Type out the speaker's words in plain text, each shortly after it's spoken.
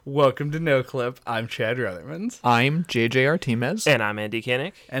Welcome to No Clip. I'm Chad Ruthermans. I'm JJ Artemis. And I'm Andy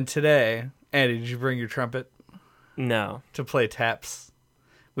Kinnick. And today, Andy, did you bring your trumpet? No. To play taps?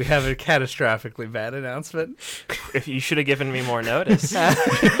 We have a catastrophically bad announcement. If you should have given me more notice.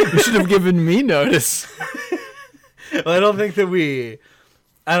 You should have given me notice. Well, I don't think that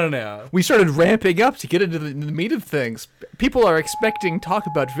I don't know. We started ramping up to get into the meat of things. People are expecting talk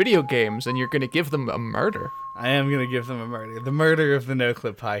about video games, and you're going to give them a murder. I am going to give them a murder. The murder of the No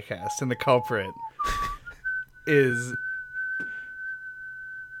Clip podcast. And the culprit is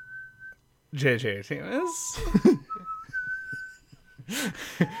JJ Artemis.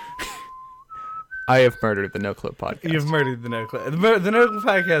 I have murdered the No Clip podcast. You've murdered the No Clip. The No Clip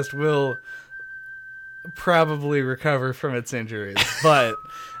podcast will probably recover from its injuries, but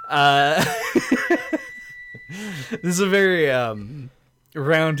this is a very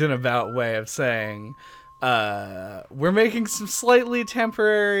round and about way of saying we're making some slightly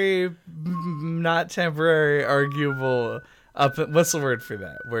temporary, not temporary, arguable what's the word for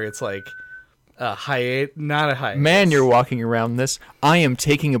that? Where it's like a hiatus, not a hiatus. Man, you're walking around this. I am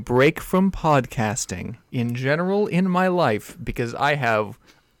taking a break from podcasting in general in my life because I have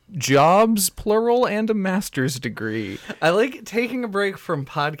jobs, plural, and a master's degree. I like taking a break from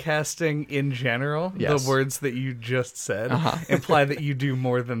podcasting in general. Yes. The words that you just said imply that you do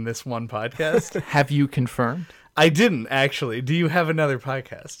more than this one podcast. Have you confirmed? I didn't, actually. Do you have another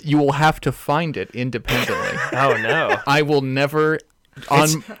podcast? You will have to find it independently. Oh, no. I will never...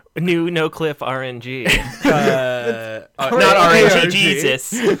 It's new No Clip RNG. Not Not RNG, ARG.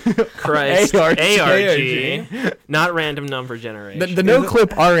 Jesus Christ. ARG. Not random number generation. The No Clip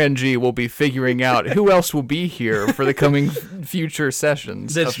RNG will be figuring out who else will be here for the coming future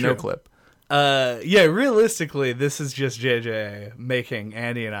sessions That's of No true. Clip. Yeah, realistically, this is just JJ making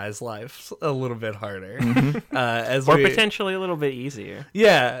Andy and I's life a little bit harder. Or potentially a little bit easier.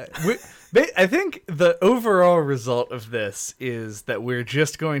 Yeah. I think the overall result of this is that we're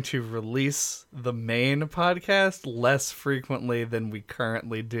just going to release the main podcast less frequently than we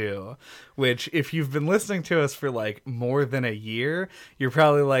currently do, which if you've been listening to us for like more than a year, you're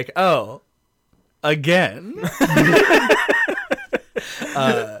probably like, oh, again.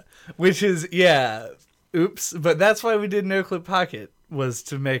 Which is, yeah, oops. But that's why we did No Clip Pocket, was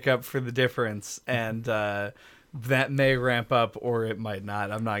to make up for the difference. And that may ramp up or it might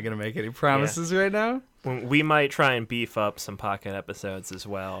not. I'm not going to make any promises right now. We might try and beef up some pocket episodes as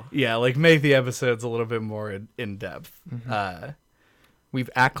well. Yeah, like make the episodes a little bit more in depth. We've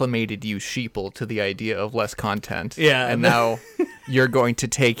acclimated you sheeple to the idea of less content. Yeah. And now you're going to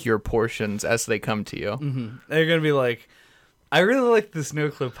take your portions as they come to you. They're going to be like, I really like this No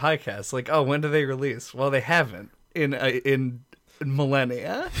Clip podcast. Like, oh, when do they release? Well, they haven't in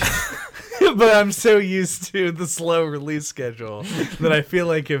millennia. But I'm so used to the slow release schedule that I feel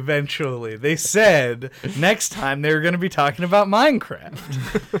like eventually they said next time they were going to be talking about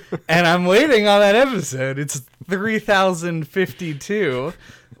Minecraft. And I'm waiting on that episode. It's 3052,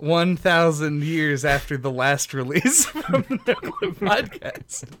 1,000 years after the last release from the No Clip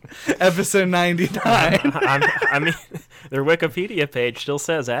podcast. Episode 99. I mean, their Wikipedia page still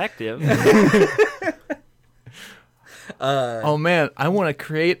says active. Oh man, I want to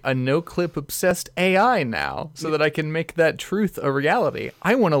create a No Clip obsessed AI now so that I can make that truth a reality.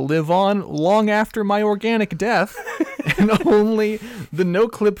 I want to live on long after my organic death, and only the No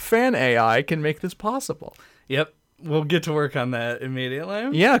Clip fan AI can make this possible. Yep. We'll get to work on that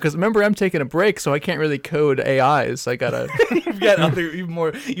immediately. Yeah, because remember, I'm taking a break, so I can't really code AIs. I gotta... You've got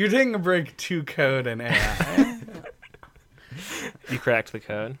you're taking a break to code an AI. You cracked the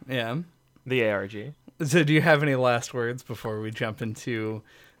code. Yeah. The ARG. So do you have any last words before we jump into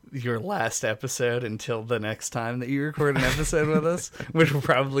your last episode until the next time that you record an episode with us, which will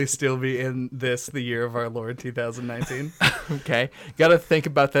probably still be in the year of our Lord 2019? Okay, gotta think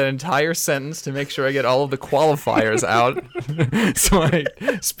about that entire sentence to make sure I get all of the qualifiers out so I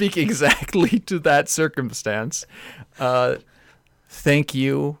speak exactly to that circumstance. Thank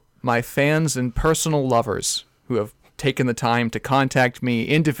you, my fans and personal lovers who have taken the time to contact me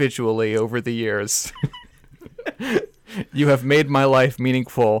individually over the years. You have made my life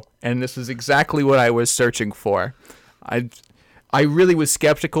meaningful, and this is exactly what I was searching for. I really was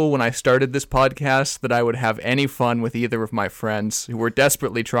skeptical when I started this podcast that I would have any fun with either of my friends who were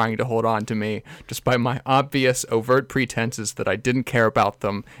desperately trying to hold on to me, despite my obvious, overt pretenses that I didn't care about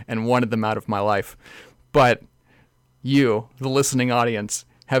them and wanted them out of my life. But you, the listening audience,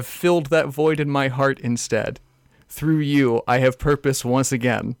 have filled that void in my heart instead. Through you, I have purpose once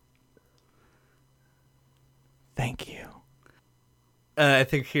again. Thank you. I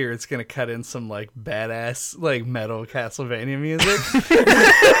think here it's gonna cut in some like badass like metal Castlevania music.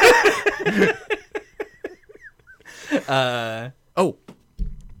 Oh,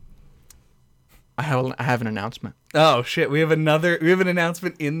 I have an announcement. Oh shit! We have an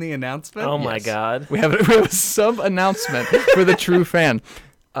announcement in the announcement. Oh my Yes. god. We have a sub announcement for the true fan.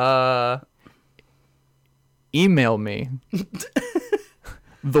 Email me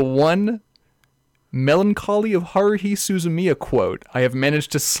the one Melancholy of Haruhi Suzumiya quote I have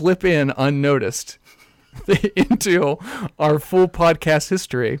managed to slip in unnoticed into our full podcast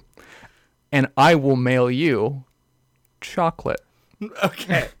history, and I will mail you chocolate.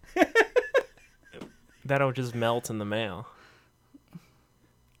 Okay. That'll just melt in the mail.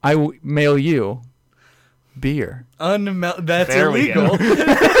 I will mail you beer. That's There we illegal.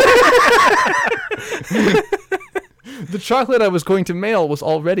 The chocolate I was going to mail was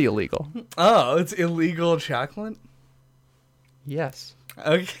already illegal. Oh, it's illegal chocolate. Yes.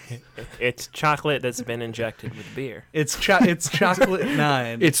 Okay. It's chocolate that's been injected with beer. It's chocolate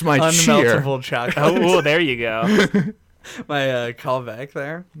 9. It's my cheer. unmeltable chocolate. Oh, there you go. My callback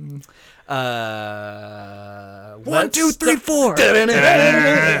there. 1, 2, 3, 4. Time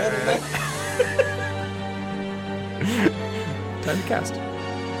to cast.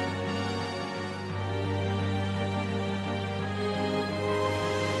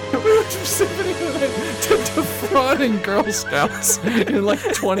 Symphony of the Night to defrauding Girl Scouts in like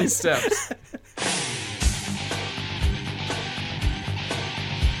 20 steps.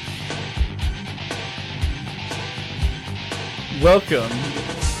 Welcome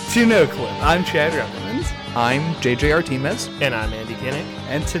to No Clip. I'm Chad Ruthermans, I'm JJ Artemis. And I'm Andy Kinnick.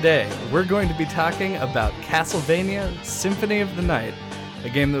 and today we're going to be talking about Castlevania Symphony of the Night, a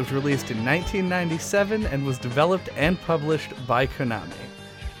game that was released in 1997 and was developed and published by Konami.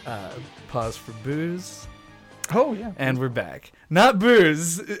 Pause for booze. Oh, yeah. And we're back. Not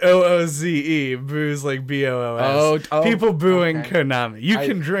booze, O-O-Z-E, booze like B-O-O-S. Oh, People booing okay. Konami. You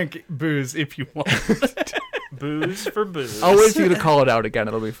can drink booze if you want. Booze for booze. I'll wait for you to call it out again.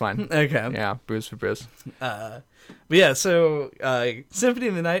 It'll be fine. Okay. Yeah, booze for booze. But yeah, so Symphony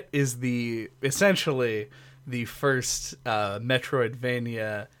of the Night is essentially the first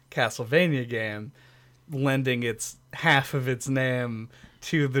Metroidvania Castlevania game, lending its half of its name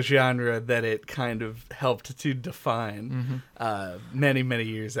to the genre that it kind of helped to define many, many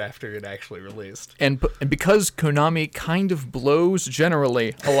years after it actually released. And because Konami kind of blows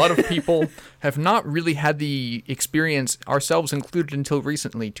generally, a lot of people have not really had the experience, ourselves included until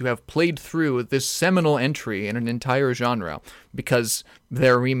recently, to have played through this seminal entry in an entire genre, because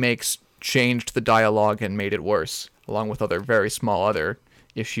their remakes changed the dialogue and made it worse, along with other very small other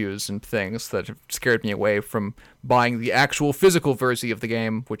issues and things that have scared me away from buying the actual physical version of the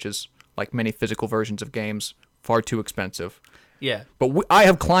game, which is, like many physical versions of games, far too expensive. Yeah. But I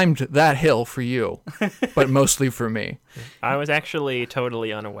have climbed that hill for you, but mostly for me. I was actually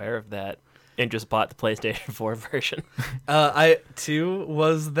totally unaware of that and just bought the PlayStation 4 version. I, too,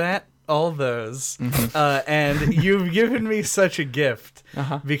 was that. All those. And you've given me such a gift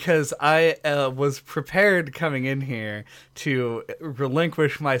because I was prepared coming in here to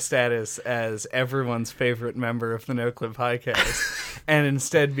relinquish my status as everyone's favorite member of the No Clip Podcast and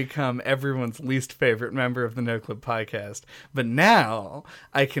instead become everyone's least favorite member of the No Clip Podcast. But now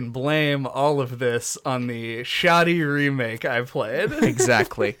I can blame all of this on the shoddy remake I played.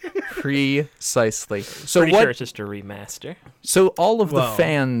 Exactly. Precisely. So Pretty what? sure it's just a remaster. So all of the Whoa.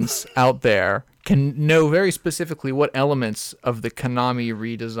 fans out there can know very specifically what elements of the Konami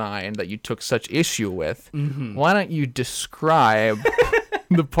redesign that you took such issue with. Why don't you describe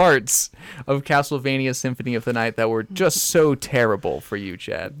the parts of Castlevania Symphony of the Night that were just so terrible for you,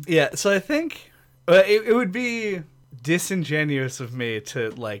 Chad? Yeah, so I think it would be disingenuous of me to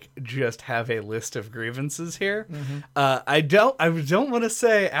like just have a list of grievances here. I don't want to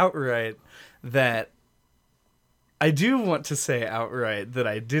say outright that I do want to say outright that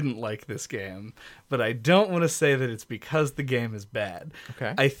I didn't like this game, but I don't want to say that it's because the game is bad.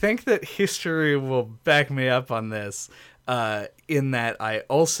 Okay. I think that history will back me up on this, in that I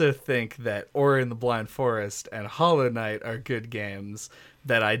also think that Ori and the Blind Forest and Hollow Knight are good games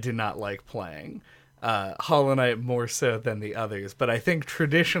that I do not like playing. Hollow Knight more so than the others, but I think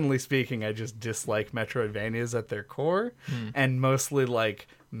traditionally speaking, I just dislike Metroidvanias at their core, and mostly like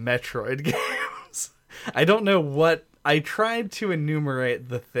Metroid games. I don't know what... I tried to enumerate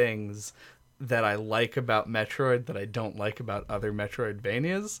the things that I like about Metroid that I don't like about other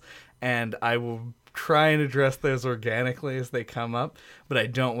Metroidvanias, and I will try and address those organically as they come up, but I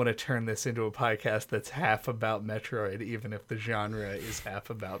don't want to turn this into a podcast that's half about Metroid, even if the genre is half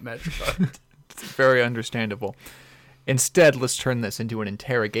about Metroid. It's very understandable. Instead, let's turn this into an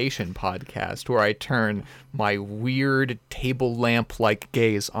interrogation podcast where I turn my weird table lamp-like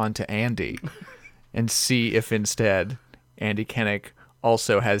gaze onto Andy and see if instead Andy Kennick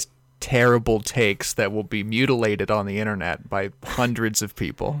also has terrible takes that will be mutilated on the internet by hundreds of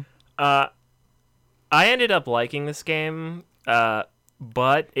people. I ended up liking this game,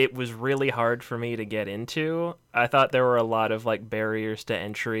 but it was really hard for me to get into. I thought there were a lot of like barriers to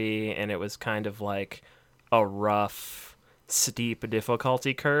entry, and it was kind of like a rough, steep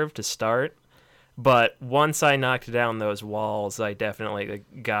difficulty curve to start. But once I knocked down those walls, I definitely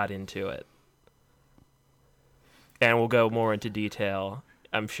got into it. And we'll go more into detail,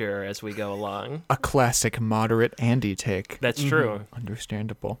 I'm sure, as we go along. A classic moderate Andy take. That's true.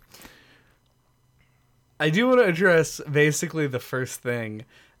 Understandable. I do want to address basically the first thing,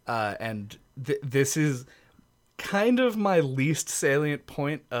 and this is kind of my least salient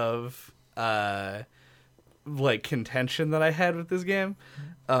point of like contention that I had with this game.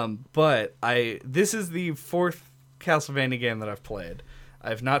 But this is the fourth Castlevania game that I've played.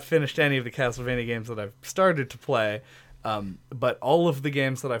 I've not finished any of the Castlevania games that I've started to play, but all of the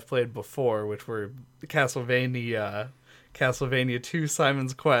games that I've played before, which were Castlevania 2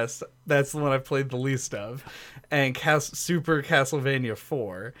 Simon's Quest, that's the one I've played the least of, and Super Castlevania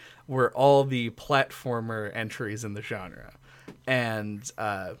 4 were all the platformer entries in the genre. And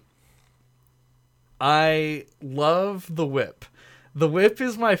I love the whip. The whip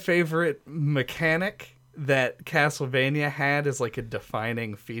is my favorite mechanic that Castlevania had as like a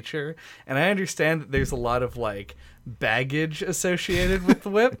defining feature, and I understand that there's a lot of like baggage associated with the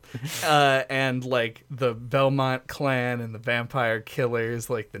whip, and like the Belmont clan and the vampire killers,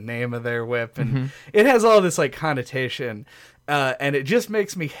 like the name of their whip, and it has all this like connotation, and it just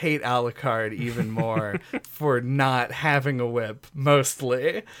makes me hate Alucard even more for not having a whip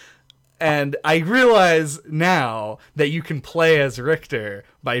mostly. And I realize now that you can play as Richter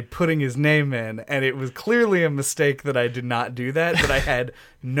by putting his name in, and it was clearly a mistake that I did not do that, but I had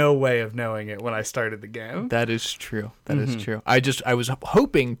no way of knowing it when I started the game. That is true. That is true. I was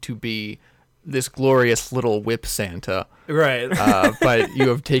hoping to be this glorious little whip Santa, Right. but you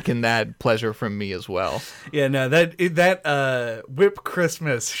have taken that pleasure from me as well. Yeah, no, that Whip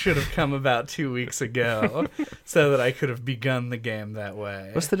Christmas should have come about 2 weeks ago so that I could have begun the game that way.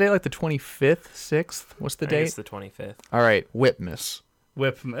 What's the date? Like the 25th, 6th? What's the I think date? it's the 25th. All right, Whipmas.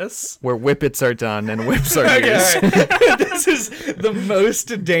 Whipmas. Where whippets are done and whips are Okay, used. all right. This is the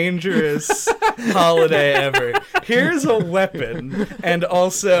most dangerous holiday ever. Here's a weapon, and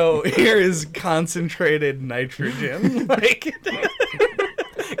also here is concentrated nitrogen. Like,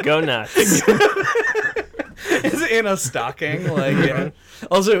 Go nuts. it's in a stocking. Like, yeah.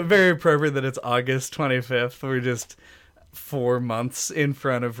 Also, very appropriate that it's August 25th. We're just 4 months in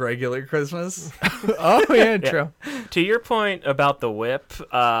front of regular Christmas. Oh, yeah, true. To your point about the whip,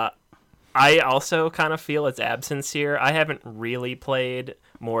 I also kind of feel its absence here. I haven't really played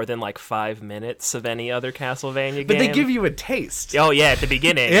more than like 5 minutes of any other Castlevania game. But they give you a taste. Oh, yeah, at the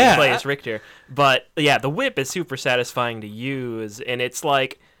beginning, Yeah. you play as Richter. But, yeah, the whip is super satisfying to use, and it's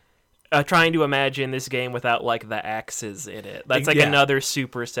like trying to imagine this game without, like, the axes in it. That's, like, Yeah. another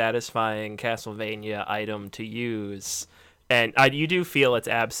super satisfying Castlevania item to use. And you do feel its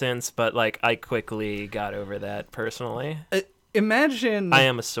absence, but, like, I quickly got over that, personally. Imagine... I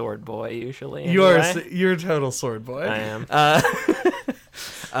am a sword boy, usually. You're anyway. you're a total sword boy. I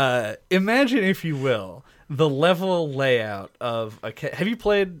am. Imagine, if you will, the level layout of a... Have you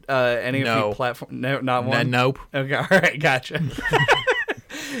played any No. of the platform? No, not one? Nope. Okay, all right, gotcha.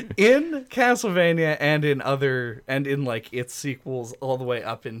 In Castlevania and in like its sequels all the way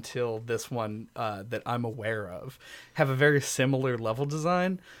up until this one that I'm aware of, have a very similar level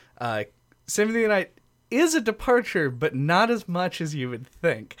design. Symphony of the Night is a departure, but not as much as you would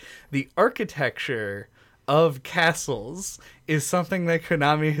think. The architecture of castles is something that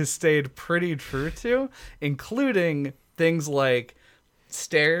Konami has stayed pretty true to, including things like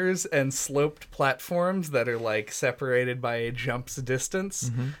stairs and sloped platforms that are like separated by a jump's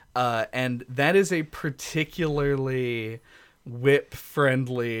distance, and that is a particularly whip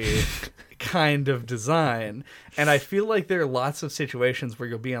friendly kind of design. And I feel like there are lots of situations where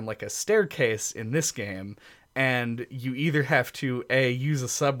you'll be on like a staircase in this game, and you either have to use a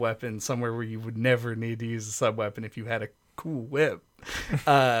sub weapon somewhere where you would never need to use a sub weapon if you had a cool whip,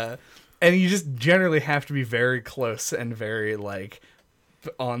 and you just generally have to be very close and very like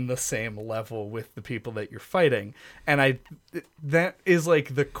on the same level with the people that you're fighting. And that is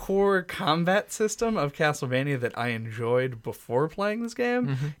like the core combat system of Castlevania that I enjoyed before playing this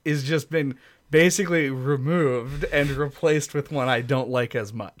game is just been basically removed and replaced with one I don't like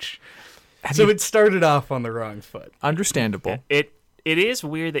as much. So it started off on the wrong foot. Understandable. It is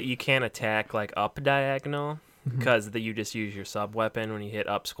weird that you can't attack like up diagonal because you just use your sub weapon when you hit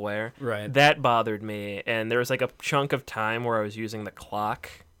up square. Right. That bothered me, and there was like a chunk of time where I was using the clock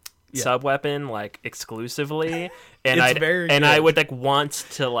sub weapon like exclusively, and I would like want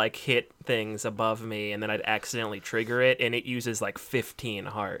to like hit things above me, and then I'd accidentally trigger it, and it uses like 15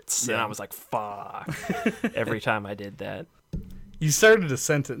 hearts, and I was like, fuck, every time I did that. You started a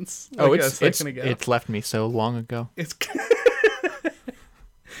sentence. Like a second ago. It's left me so long ago. It's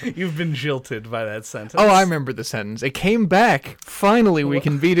You've been jilted by that sentence. Oh, I remember the sentence. It came back. Finally, we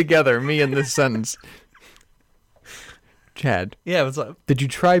can be together, me and this sentence. Chad. Yeah, what's up? Did you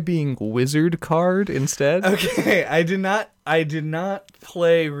try being wizard card instead? Okay, I did not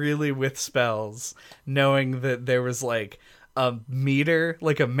play really with spells, knowing that there was like a meter,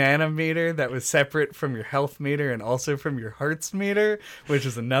 like a mana meter that was separate from your health meter and also from your hearts meter, which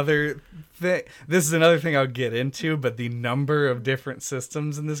is another thing. This is another thing I'll get into, but the number of different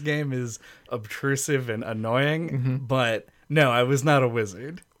systems in this game is obtrusive and annoying. But no, I was not a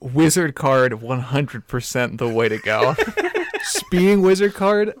wizard. Wizard card, 100% the way to go. Being wizard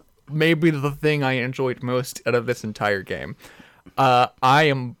card may be the thing I enjoyed most out of this entire game. I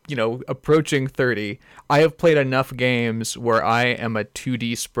am, approaching 30. I have played enough games where I am a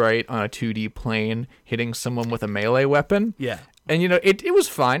 2D sprite on a 2D plane hitting someone with a melee weapon. Yeah. And, it was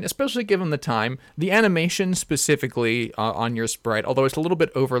fine, especially given the time. The animation specifically on your sprite, although it's a little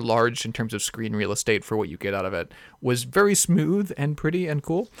bit overlarge in terms of screen real estate for what you get out of it, was very smooth and pretty and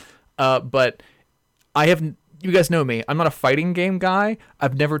cool. But you guys know me. I'm not a fighting game guy.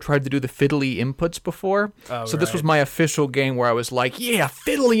 I've never tried to do the fiddly inputs before. So this was my official game where I was like, yeah,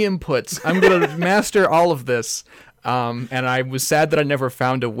 fiddly inputs. I'm going to master all of this. And I was sad that I never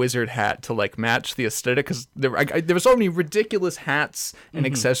found a wizard hat to like match the aesthetic, because there were so many ridiculous hats and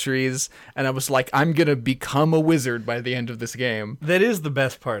accessories, and I was like, I'm gonna become a wizard by the end of this game. That is the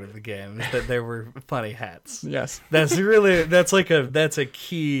best part of the game, is that there were funny hats. Yes, that's a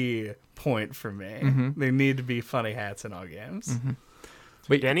key point for me. There need to be funny hats in all games.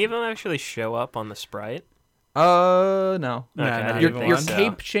 Wait, did any of them actually show up on the sprite? No. Okay, Your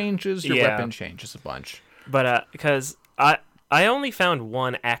cape changes, your weapon changes a bunch. But because I only found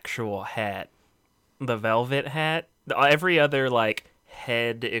one actual hat, the velvet hat. Every other like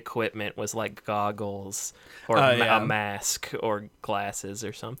head equipment was like goggles or a mask or glasses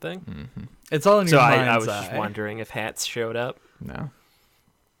or something. It's all in your mind's eye. I was just wondering if hats showed up. No.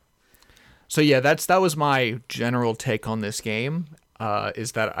 So yeah, that was my general take on this game.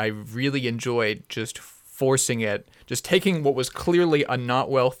 Is that I really enjoyed just forcing it, just taking what was clearly a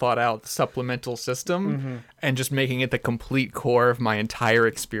not well thought out supplemental system and just making it the complete core of my entire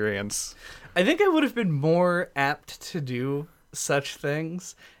experience. I think I would have been more apt to do such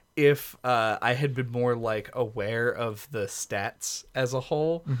things if I had been more like aware of the stats as a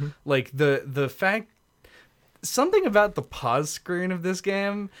whole. Like the fact, something about the pause screen of this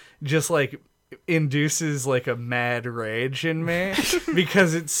game just like induces like a mad rage in me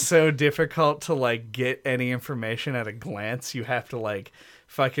because it's so difficult to like get any information at a glance. You have to like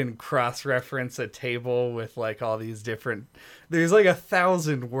fucking cross-reference a table with like all these different, there's like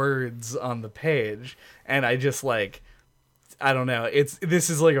 1,000 words on the page, and I just like, I don't know, this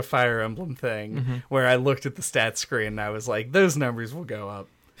is like a Fire Emblem thing where I looked at the stats screen and I was like, those numbers will go up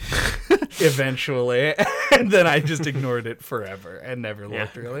eventually, and then I just ignored it forever and never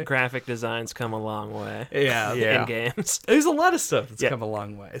looked really. Graphic designs come a long way. Yeah. In games. There's a lot of stuff that's come a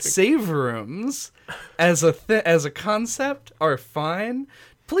long way. Save rooms as a concept are fine.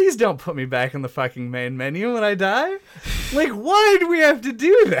 Please don't put me back in the fucking main menu when I die. Like, why do we have to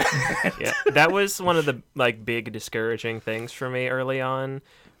do that? Yeah, that was one of the like big discouraging things for me early on,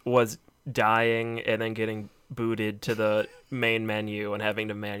 was dying and then getting booted to the main menu and having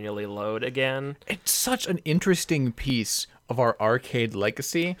to manually load again. It's such an interesting piece of our arcade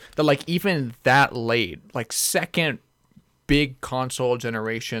legacy that like even that late, like second big console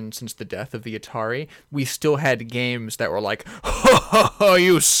generation since the death of the Atari, we still had games that were like, ha,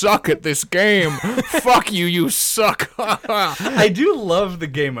 you suck at this game. Fuck you, you suck. I do love the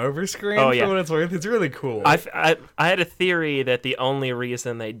game over screen for what it's worth. It's really cool. I had a theory that the only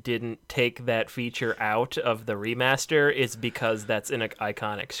reason they didn't take that feature out of the remaster is because that's an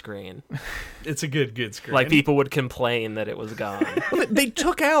iconic screen. It's a good screen. Like, people would complain that it was gone. They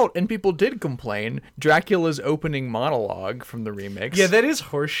took out, and people did complain, Dracula's opening monologue from the remix. Yeah, that is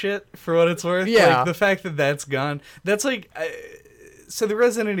horseshit for what it's worth. Yeah. Like, the fact that that's gone, that's like... so the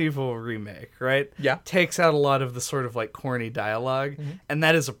Resident Evil remake, right? Yeah. Takes out a lot of the sort of like corny dialogue, and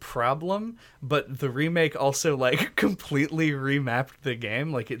that is a problem. But the remake also like completely remapped the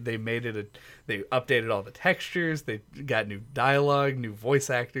game. Like they made it they updated all the textures, they got new dialogue, new voice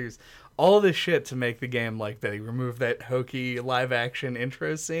actors, all this shit to make the game like they removed that hokey live action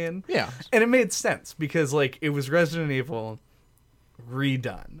intro scene. Yeah. And it made sense because like it was Resident Evil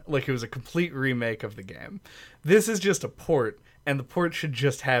redone. Like it was a complete remake of the game. This is just a port, and the port should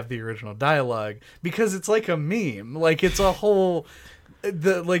just have the original dialogue because it's like a meme. Like it's a whole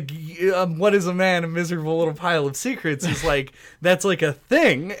what is a man, a miserable little pile of secrets is like that's like a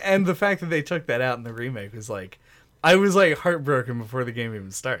thing. And the fact that they took that out in the remake was like, I was like heartbroken before the game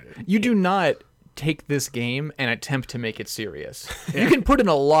even started. You do not take this game and attempt to make it serious. You can put in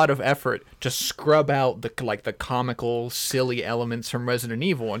a lot of effort to scrub out the comical, silly elements from Resident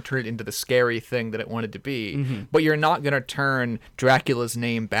Evil and turn it into the scary thing that it wanted to be. But you're not going to turn Dracula's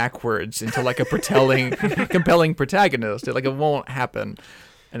name backwards into like a compelling protagonist. Like it won't happen.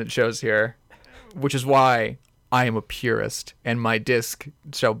 And it shows here, which is why I am a purist, and my disc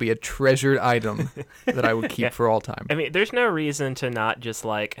shall be a treasured item that I would keep for all time. I mean, there's no reason to not just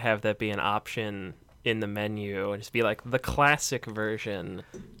like have that be an option in the menu and just be like the classic version.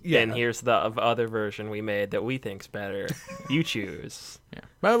 Yeah. And here's the other version we made that we think's better. You choose. Yeah.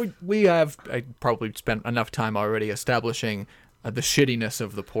 Well, I probably spent enough time already establishing the shittiness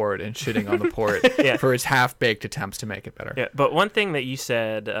of the port and shitting on the port for its half-baked attempts to make it better. Yeah, but one thing that you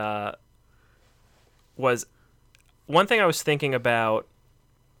said was... One thing I was thinking about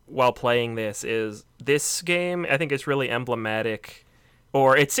while playing this is this game, I think it's really emblematic,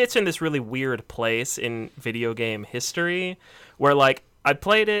 or it sits in this really weird place in video game history where, like, I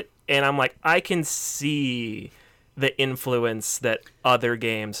played it and I'm like, I can see the influence that other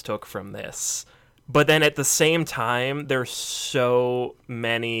games took from this. But then at the same time, there's so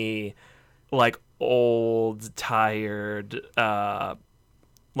many, like, old, tired,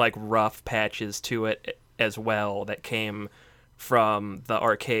 like, rough patches to it as well that came from the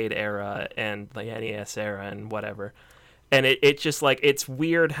arcade era and the NES era and whatever. And it just like, it's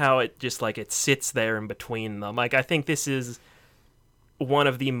weird how it just like it sits there in between them. Like I think this is one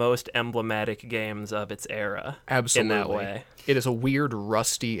of the most emblematic games of its era. Absolutely. In that way. It is a weird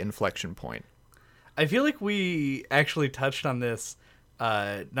rusty inflection point. I feel like we actually touched on this,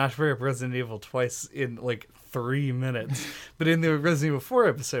 not to bring up Resident Evil twice in like 3 minutes, but in the Resident Evil 4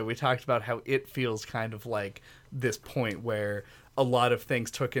 episode, we talked about how it feels kind of like this point where a lot of things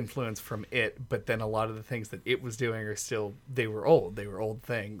took influence from it, but then a lot of the things that it was doing are still, they were old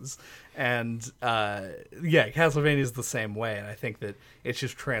things. And Castlevania is the same way, and I think that it's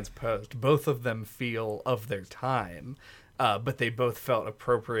just transposed. Both of them feel of their time, but they both felt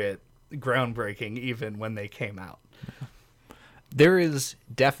appropriate, groundbreaking even when they came out. There is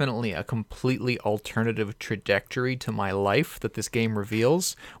definitely a completely alternative trajectory to my life that this game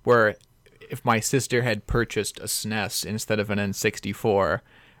reveals, where if my sister had purchased a SNES instead of an N64,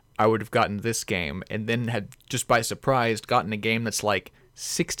 I would have gotten this game, and then had, just by surprise, gotten a game that's like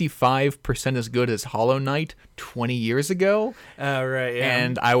 65% as good as Hollow Knight 20 years ago. Right, yeah.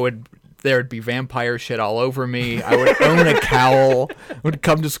 And there'd be vampire shit all over me. I would own a cowl. Would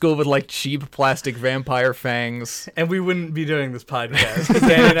come to school with like cheap plastic vampire fangs. And we wouldn't be doing this podcast because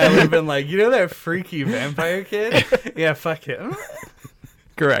Danny and I would have been like, you know that freaky vampire kid? Yeah, fuck him.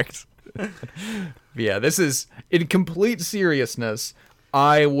 Correct. Yeah, this is, in complete seriousness,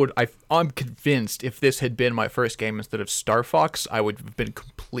 I'm convinced if this had been my first game instead of Star Fox, I would have been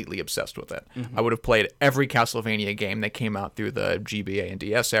completely obsessed with it. Mm-hmm. I would have played every Castlevania game that came out through the GBA and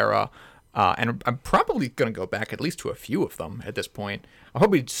DS era. And I'm probably going to go back at least to a few of them at this point. I'll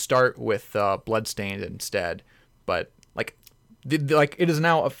probably start with Bloodstained instead. But, like, it is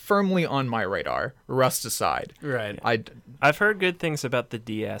now firmly on my radar, Rust aside. Right. I've heard good things about the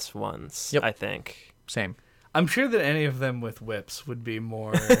DS ones, Yep. I think. Same. I'm sure that any of them with whips would be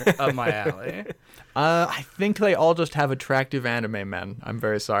more up my alley. I think they all just have attractive anime men. I'm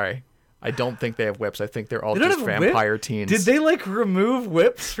very sorry. I don't think they have whips. I think they're all They don't just have a vampire whip? teens. Did they, like, remove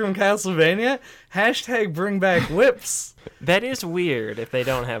whips from Castlevania? # bring back whips. That is weird if they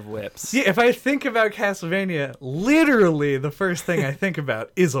don't have whips. Yeah, if I think about Castlevania, literally the first thing I think about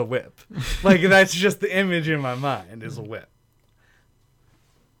is a whip. Like, that's just the image in my mind, is a whip.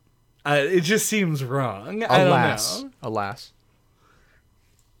 It just seems wrong. I don't know. Alas.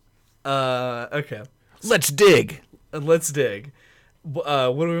 Okay. Let's dig. Let's dig. What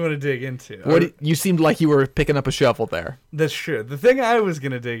do we want to dig into? You seemed like you were picking up a shovel there. That's true. The thing I was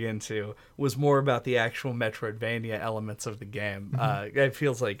going to dig into was more about the actual Metroidvania elements of the game. It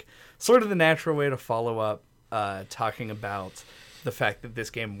feels like sort of the natural way to follow up talking about the fact that this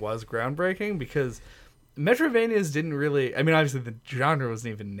game was groundbreaking, because Metroidvanias didn't really, I mean, obviously the genre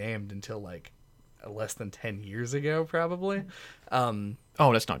wasn't even named until like less than 10 years ago, probably. Oh,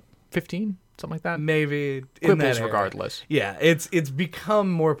 that's not 15, something like that. Maybe in that Quibbles, era. regardless. Yeah, it's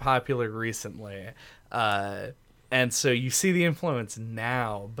become more popular recently, and so you see the influence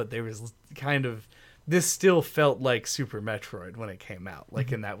now. But there was kind of, this still felt like Super Metroid when it came out,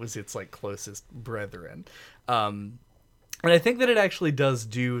 like, and that was its like closest brethren. And I think that it actually does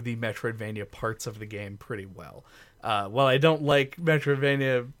do the Metroidvania parts of the game pretty well. While I don't like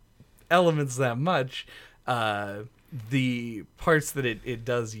Metroidvania elements that much, the parts that it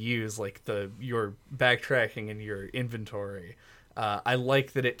does use, like your backtracking and your inventory, I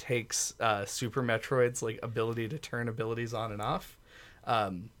like that it takes Super Metroid's like ability to turn abilities on and off.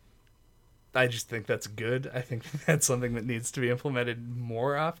 I just think that's good. I think that's something that needs to be implemented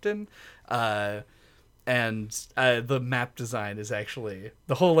more often. And the map design is actually,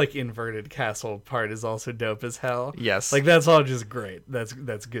 the whole like inverted castle part is also dope as hell. Yes. Like that's all just great. That's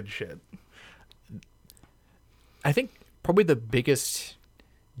good shit. I think probably the biggest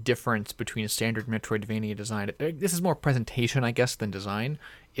difference between a standard Metroidvania design, this is more presentation, I guess, than design,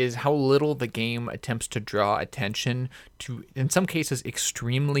 is how little the game attempts to draw attention to, in some cases,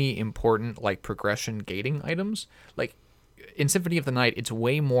 extremely important, like, progression gating items. Like, in Symphony of the Night, it's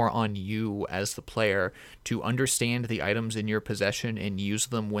way more on you as the player to understand the items in your possession and use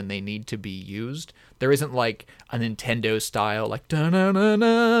them when they need to be used. There isn't like a Nintendo style like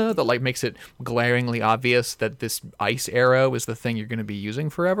da-na-na-na that like makes it glaringly obvious that this ice arrow is the thing you're going to be using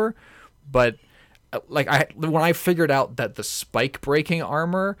forever. But like when I figured out that the spike breaking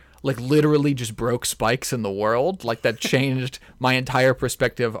armor like literally just broke spikes in the world, like that changed my entire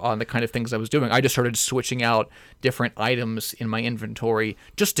perspective on the kind of things I was doing. I just started switching out different items in my inventory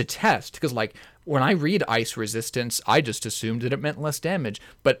just to test, because like when I read ice resistance, I just assumed that it meant less damage.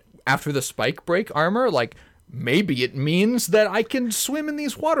 But after the spike break armor, like maybe it means that I can swim in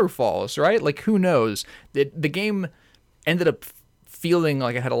these waterfalls, right? Like who knows? The game ended up feeling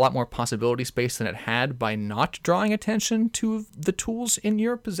like it had a lot more possibility space than it had by not drawing attention to the tools in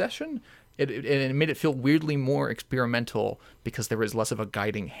your possession. It made it feel weirdly more experimental because there was less of a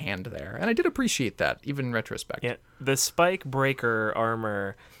guiding hand there. And I did appreciate that, even in retrospect. Yeah, the spike breaker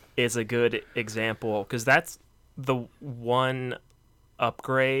armor is a good example, because that's the one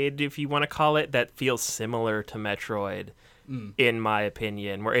upgrade, if you want to call it, that feels similar to Metroid, in my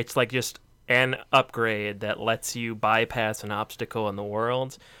opinion, where it's like just an upgrade that lets you bypass an obstacle in the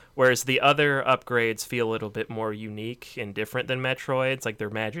world, whereas the other upgrades feel a little bit more unique and different than Metroid's, like their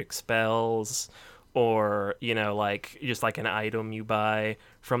magic spells, or, you know, like just like an item you buy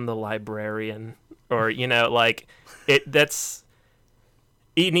from the librarian, or, you know, like that's,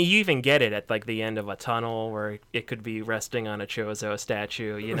 you even get it at like the end of a tunnel where it could be resting on a Chozo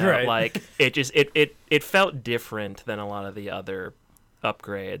statue, you know, Right. like it just it felt different than a lot of the other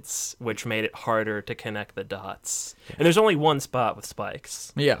upgrades, which made it harder to connect the dots. And there's only one spot with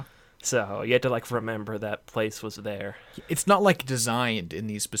spikes, Yeah. so you had to like remember that place was there. It's not like designed in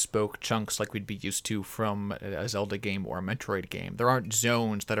these bespoke chunks like we'd be used to from a Zelda game or a Metroid game. There aren't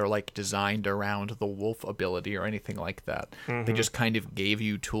zones that are like designed around the wolf ability or anything like that. They just kind of gave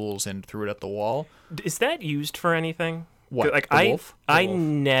you tools and threw it at the wall. Is that used for anything? What, Like the wolf? The I wolf.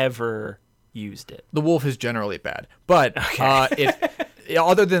 never used it. The wolf is generally bad, but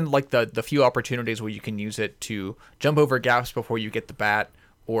other than like the few opportunities where you can use it to jump over gaps before you get the bat,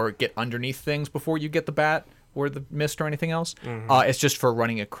 or get underneath things before you get the bat or the mist or anything else, it's just for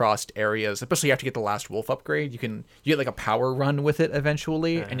running across areas. Especially after you get the last wolf upgrade, you get like a power run with it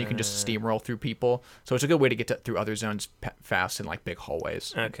eventually, and you can just steamroll through people. So it's a good way to get through other zones fast in like big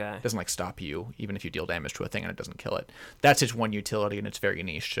hallways. Okay. It doesn't like stop you even if you deal damage to a thing and it doesn't kill it. That's its one utility, and it's very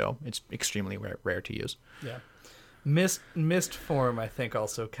niche, so it's extremely rare to use. Yeah. Mist form, I think,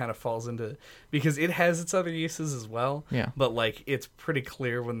 also kind of falls into, because it has its other uses as well. Yeah. But like, it's pretty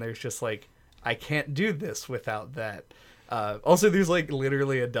clear when there's just like, I can't do this without that. Also, there's like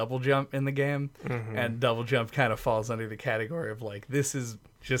literally a double jump in the game, and double jump kind of falls under the category of like, this is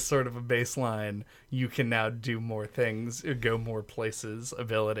just sort of a baseline. You can now do more things, or go more places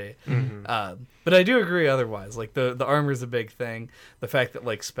ability. But I do agree otherwise. Like the armor is a big thing. The fact that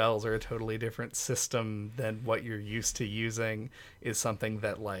like spells are a totally different system than what you're used to using is something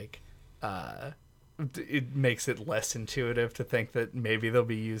that like it makes it less intuitive to think that maybe they'll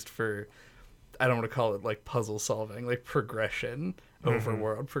be used for, I don't want to call it like puzzle solving, like progression,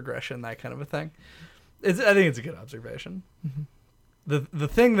 overworld progression, that kind of a thing. I think it's a good observation. The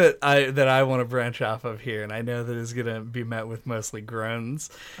thing that I want to branch off of here, and I know that is going to be met with mostly groans,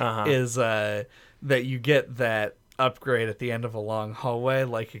 is that you get that upgrade at the end of a long hallway,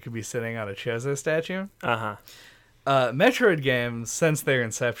 like it could be sitting on a Chozo statue. Uh-huh. Metroid games, since their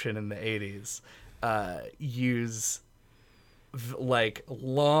inception in the 80s, use like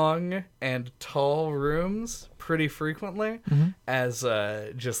long and tall rooms pretty frequently as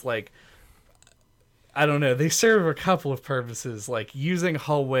just like, I don't know, they serve a couple of purposes, like using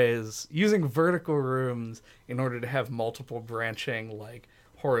hallways, using vertical rooms in order to have multiple branching like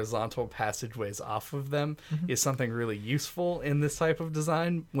horizontal passageways off of them is something really useful in this type of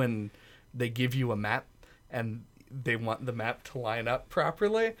design when they give you a map and they want the map to line up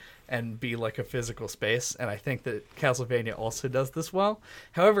properly and be like a physical space. And I think that Castlevania also does this well.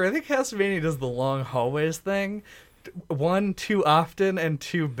 However, I think Castlevania does the long hallways thing, one, too often, and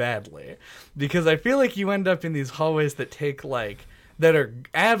too badly. Because I feel like you end up in these hallways that take like, that are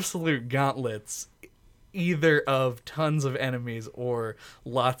absolute gauntlets, either of tons of enemies or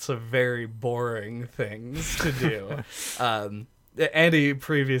lots of very boring things to do. Andy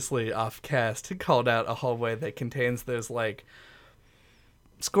previously off cast called out a hallway that contains those like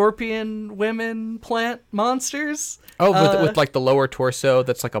scorpion women plant monsters. Oh, with like the lower torso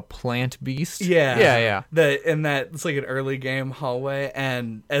that's like a plant beast. Yeah. It's like an early game hallway,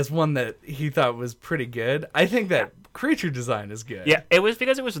 and as one that he thought was pretty good. I think that creature design is good. Yeah, it was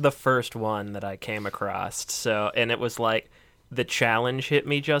because it was the first one that I came across. So, and it was like the challenge hit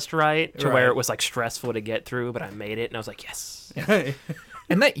me just right to where it was like stressful to get through, but I made it and I was like, yes.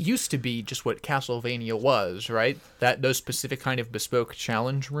 And that used to be just what Castlevania was, right? Those specific kind of bespoke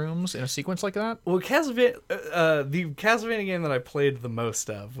challenge rooms in a sequence like that? Well, the Castlevania game that I played the most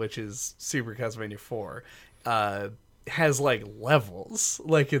of, which is Super Castlevania 4, has like levels.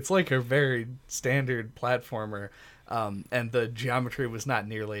 Like it's like a very standard platformer, and the geometry was not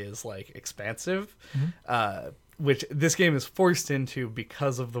nearly as like expansive, which this game is forced into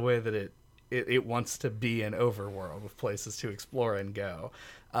because of the way that it wants to be an overworld with places to explore and go.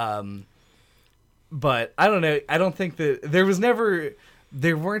 But I don't know. I don't think that there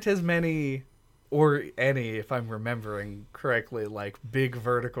weren't as many or any, if I'm remembering correctly, like big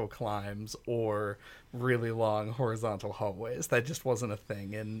vertical climbs or really long horizontal hallways. That just wasn't a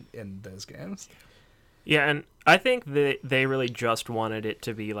thing in those games. Yeah, and I think that they really just wanted it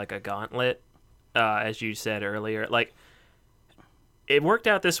to be like a gauntlet, as you said earlier. Like, it worked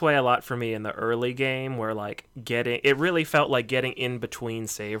out this way a lot for me in the early game, where like it really felt like getting in between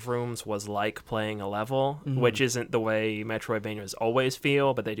save rooms was like playing a level, which isn't the way Metroidvanias always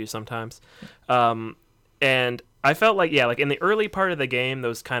feel, but they do sometimes. And I felt like, like in the early part of the game,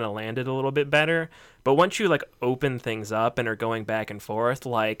 those kind of landed a little bit better. But once you like open things up and are going back and forth,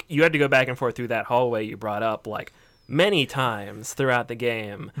 like you had to go back and forth through that hallway you brought up like many times throughout the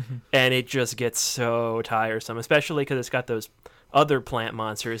game, and it just gets so tiresome, especially because it's got those other plant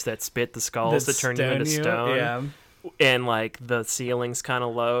monsters that spit the skulls that turn you into stone. Yeah. And like the ceiling's kind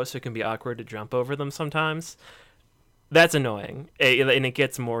of low, so it can be awkward to jump over them sometimes. That's annoying, and it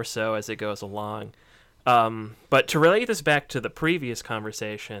gets more so as it goes along. But to relate this back to the previous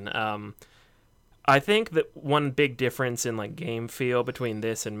conversation, I think that one big difference in like game feel between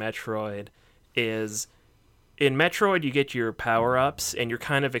this and Metroid is in Metroid you get your power-ups and you're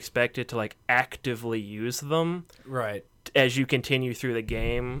kind of expected to like actively use them. Right. As you continue through the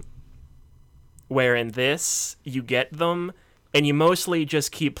game, where in this you get them and you mostly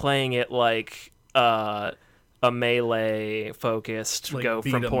just keep playing it like a melee focused, like go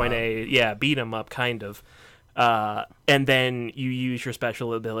from point A, beat 'em up kind of, and then you use your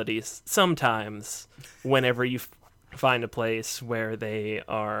special abilities sometimes whenever you find a place where they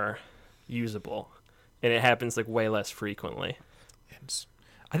are usable, and it happens like way less frequently.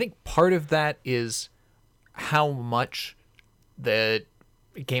 I think part of that is how much the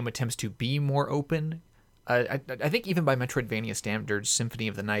game attempts to be more open. I think even by Metroidvania standards, Symphony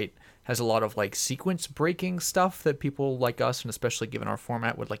of the Night has a lot of like sequence breaking stuff that people like us, and especially given our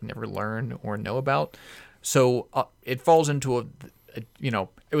format, would like never learn or know about. So it falls into it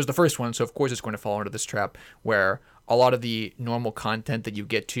was the first one, so of course it's going to fall into this trap where a lot of the normal content that you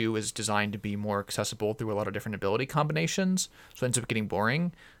get to is designed to be more accessible through a lot of different ability combinations, so it ends up getting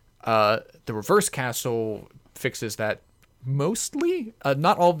boring. The Reverse Castle fixes that mostly.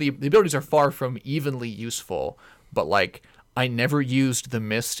 Not all the abilities are far from evenly useful, but like I never used the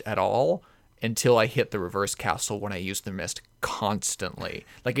mist at all until I hit the Reverse Castle, when I used the mist constantly.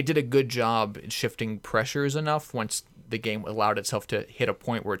 Like it did a good job in shifting pressures enough once the game allowed itself to hit a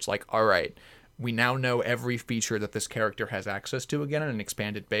point where it's like, all right, we now know every feature that this character has access to again on an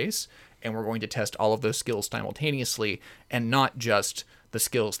expanded base, and we're going to test all of those skills simultaneously, and not just the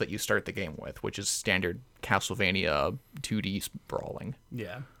skills that you start the game with, which is standard Castlevania 2D brawling.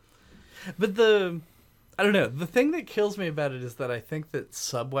 Yeah. But I don't know. The thing that kills me about it is that I think that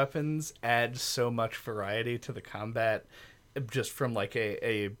sub-weapons add so much variety to the combat just from like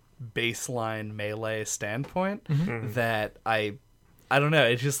a baseline melee standpoint that I don't know.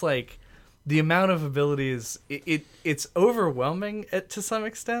 It's just like the amount of abilities, it's overwhelming to some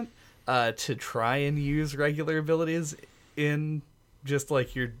extent to try and use regular abilities in just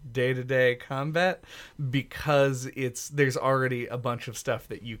like your day-to-day combat because there's already a bunch of stuff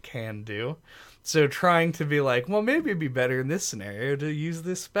that you can do. So trying to be like, well, maybe it'd be better in this scenario to use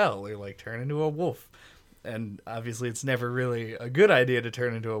this spell or like turn into a wolf. And obviously it's never really a good idea to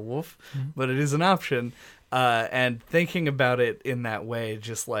turn into a wolf, but it is an option. And thinking about it in that way,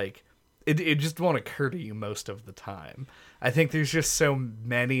 just like, it just won't occur to you most of the time. I think there's just so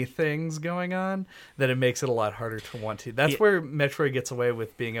many things going on that it makes it a lot harder to want to. That's where Metroid gets away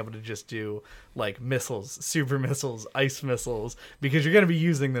with being able to just do like missiles, super missiles, ice missiles, because you're going to be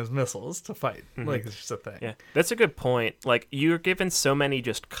using those missiles to fight. Like, it's just a thing. Yeah, that's a good point. Like, you're given so many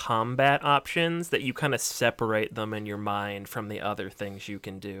just combat options that you kind of separate them in your mind from the other things you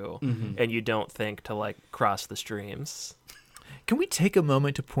can do, and you don't think to like cross the streams. Can we take a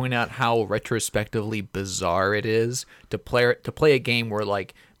moment to point out how retrospectively bizarre it is to play a game where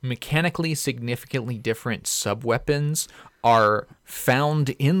like mechanically significantly different sub-weapons are found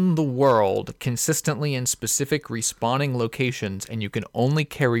in the world consistently in specific respawning locations and you can only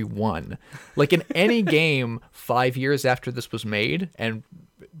carry one? Like in any game 5 years after this was made, and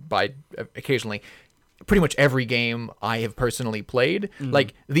by occasionally pretty much every game I have personally played,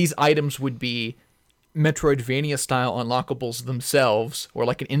 like these items would be Metroidvania style unlockables themselves, or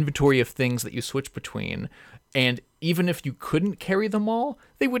like an inventory of things that you switch between. And even if you couldn't carry them all,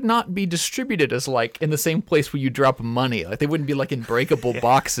 they would not be distributed as like in the same place where you drop money. Like they wouldn't be like in breakable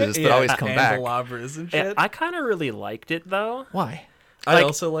boxes that always come back. Candelabras and shit. Yeah, I kind of really liked it though. Why? I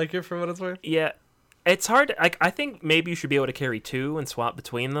also like it for what it's worth. Yeah, it's hard. I think maybe you should be able to carry two and swap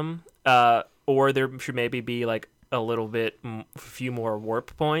between them, or there should maybe be like a little bit, a few more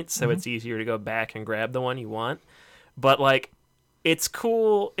warp points, so it's easier to go back and grab the one you want. But like, it's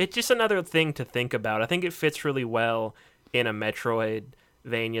cool. It's just another thing to think about. I think it fits really well in a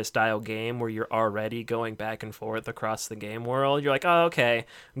Metroidvania style game where you're already going back and forth across the game world. You're like, oh, okay,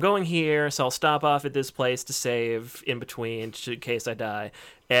 I'm going here, so I'll stop off at this place to save in between in case I die.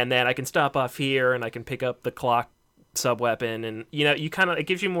 And then I can stop off here and I can pick up the clock sub-weapon. And, you know, it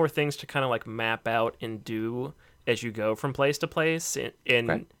gives you more things to kind of like map out and do as you go from place to place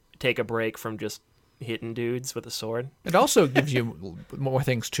and take a break from just hitting dudes with a sword. It also gives you more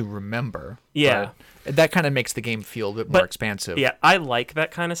things to remember. Yeah. That kind of makes the game feel a bit more expansive. Yeah, I like that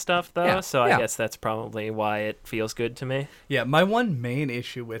kind of stuff, though, so Yeah. I guess that's probably why it feels good to me. Yeah, my one main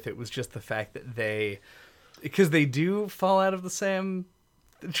issue with it was just the fact that because they do fall out of the same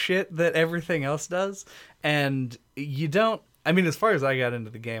shit that everything else does, and you don't, I mean, as far as I got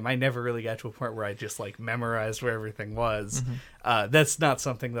into the game, I never really got to a point where I just like memorized where everything was. That's not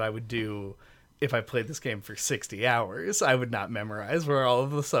something that I would do if I played this game for 60 hours. I would not memorize where all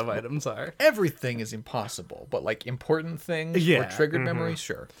of the sub items are. Everything is impossible, but like important things or triggered memories,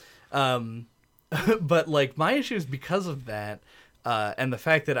 sure. But like my issue is because of that, and the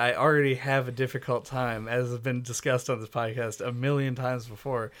fact that I already have a difficult time, as has been discussed on this podcast a million times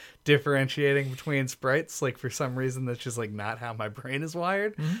before, differentiating between sprites. Like for some reason, that's just like not how my brain is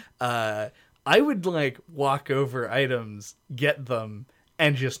wired. I would like walk over items, get them,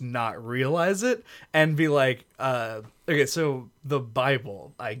 and just not realize it, and be like, okay, so the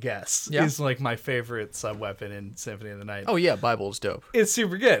Bible, I guess, is like my favorite sub-weapon in Symphony of the Night. Oh yeah, Bible is dope. It's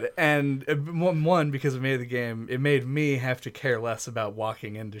super good, and one, because it made the game, it made me have to care less about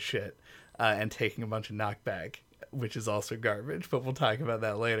walking into shit and taking a bunch of knockback, which is also garbage, but we'll talk about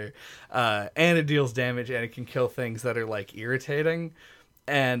that later. And it deals damage, and it can kill things that are like irritating,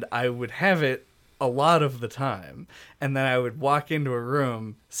 and I would have it a lot of the time, and then I would walk into a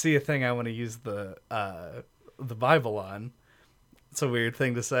room, see a thing I want to use the Bible on. It's a weird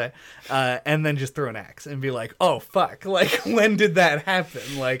thing to say, and then just throw an axe and be like, "Oh fuck! Like when did that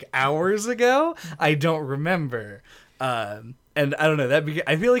happen? Like hours ago? I don't remember." And I don't know.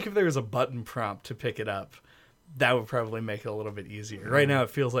 I feel like if there was a button prompt to pick it up, that would probably make it a little bit easier. Right now, it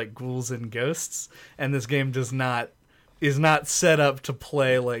feels like Ghouls and Ghosts, and this game is not set up to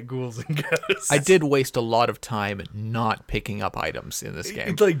play like Ghouls and Ghosts. I did waste a lot of time not picking up items in this game.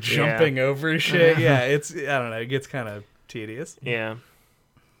 It's like jumping over shit. Yeah, I don't know. It gets kind of tedious. Yeah.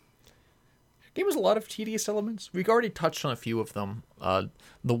 Game has a lot of tedious elements. We've already touched on a few of them.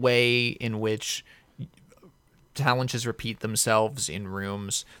 The way in which challenges repeat themselves in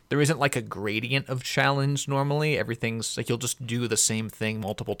rooms. There isn't like a gradient of challenge normally. Everything's like you'll just do the same thing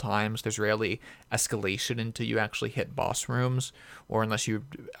multiple times. There's rarely escalation until you actually hit boss rooms, or unless you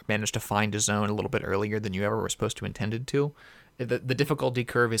manage to find a zone a little bit earlier than you ever were supposed to intended to. The difficulty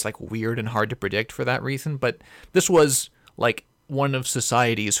curve is like weird and hard to predict for that reason, but this was like one of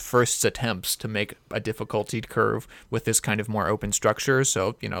society's first attempts to make a difficulty curve with this kind of more open structure.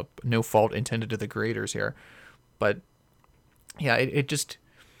 So, no fault intended to the creators here. But yeah, it just,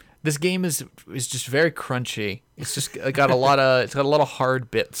 this game is just very crunchy. It's just got a lot of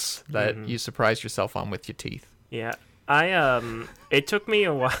hard bits that you surprise yourself on with your teeth. Yeah. It took me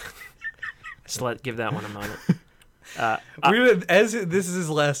a while. Just give that one a moment. As this is his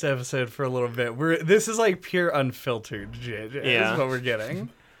last episode for a little bit, this is like pure unfiltered JJ. Yeah. Is what we're getting.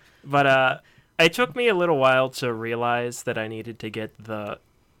 But it took me a little while to realize that I needed to get the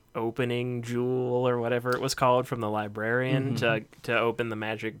opening jewel or whatever it was called from the librarian to open the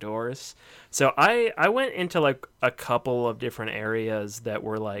magic doors. So I went into like a couple of different areas that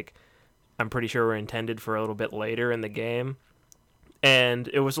were like, I'm pretty sure were intended for a little bit later in the game, and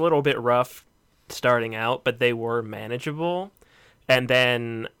it was a little bit rough starting out, but they were manageable. And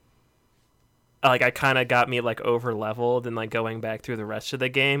then like I kind of got me like over leveled, and like going back through the rest of the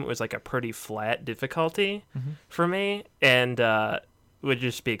game, it was like a pretty flat difficulty for me. And which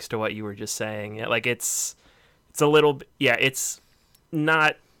just speaks to what you were just saying. Like it's a little, it's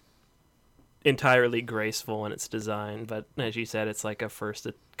not entirely graceful in its design, but as you said, it's like a first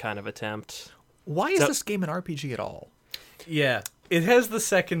kind of attempt. Why is this game an RPG at all? Yeah, it has the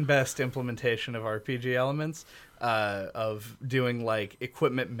second best implementation of RPG elements, of doing like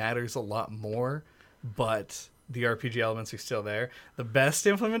equipment matters a lot more, but the RPG elements are still there. The best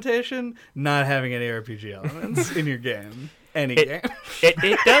implementation, not having any RPG elements in your game. Game.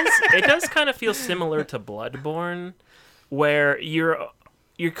 It does kind of feel similar to Bloodborne, where you're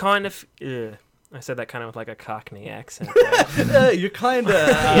kind of. I said that kind of with like a Cockney accent. You're kind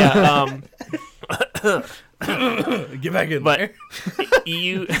of. Get back in there.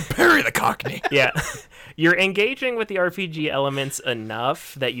 You Bury the Cockney. Yeah. You're engaging with the RPG elements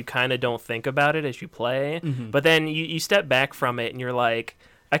enough that you kind of don't think about it as you play, but then you step back from it and you're like,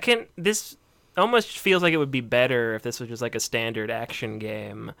 this almost feels like it would be better if this was just like a standard action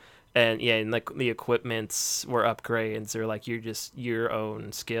game. And like the equipments were upgrades, or like your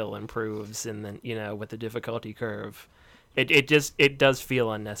own skill improves, and then with the difficulty curve, it does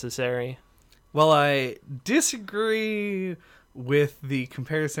feel unnecessary. Well, I disagree with the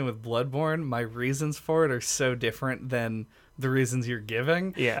comparison with Bloodborne. My reasons for it are so different than the reasons you're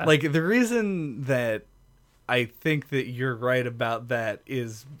giving. Yeah, like the reason that I think that you're right about that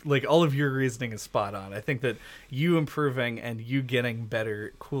is like all of your reasoning is spot on. I think that you improving and you getting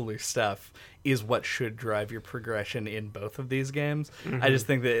better, cooler stuff is what should drive your progression in both of these games. I just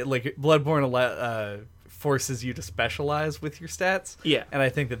think that like Bloodborne forces you to specialize with your stats. Yeah. And I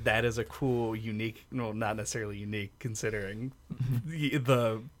think that is a cool, unique, well, not necessarily unique considering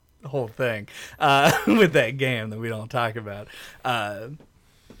the whole thing with that game that we don't talk about.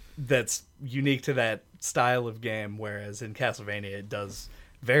 That's unique to that style of game, whereas in Castlevania it does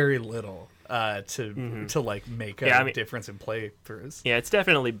very little to like make a difference in playthroughs. Yeah, it's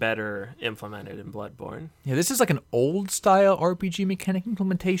definitely better implemented in Bloodborne. Yeah, this is like an old style RPG mechanic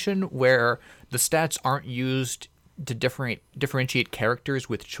implementation where the stats aren't used to differentiate characters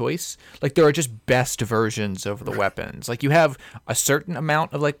with choice. Like there are just best versions of the weapons. Like you have a certain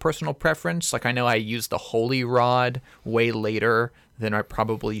amount of like personal preference. Like I know I used the Holy Rod way later than I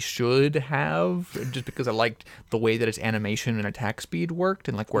probably should have, just because I liked the way that its animation and attack speed worked,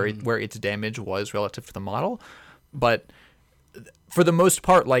 and like where its damage was relative to the model. But for the most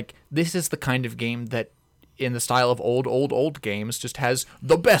part, like this is the kind of game that, in the style of old games, just has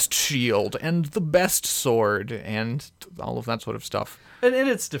the best shield and the best sword and all of that sort of stuff. And in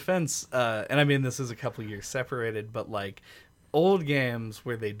its defense, and I mean this is a couple years separated, but like old games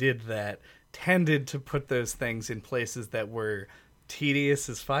where they did that tended to put those things in places that were tedious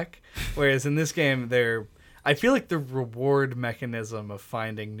as fuck, whereas in this game I feel like the reward mechanism of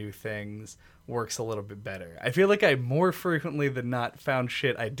finding new things works a little bit better. I feel like I more frequently than not found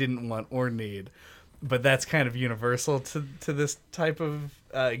shit I didn't want or need, but that's kind of universal to this type of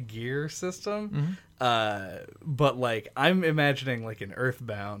gear system. But like I'm imagining like an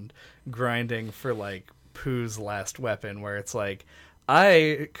Earthbound grinding for like Pooh's last weapon, where it's like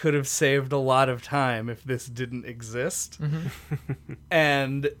I could have saved a lot of time if this didn't exist.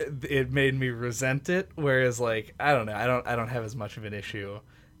 And it made me resent it. Whereas like, I don't know, I don't have as much of an issue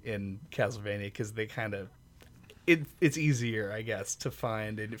in Castlevania because they kind of, it's easier, I guess, to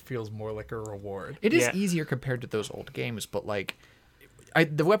find, and it feels more like a reward. It is Yeah. easier compared to those old games, but like,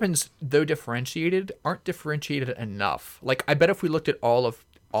 the weapons, though differentiated, aren't differentiated enough. Like, I bet if we looked at all of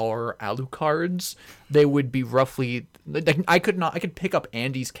our Alucards, they would be roughly. Like, I could pick up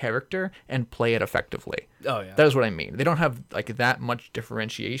Andy's character and play it effectively. Oh yeah. That is what I mean. They don't have like that much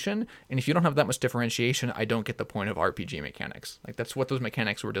differentiation, and if you don't have that much differentiation, I don't get the point of RPG mechanics. Like, that's what those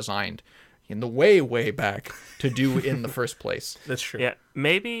mechanics were designed in the way back to do in the first place. That's true. Yeah,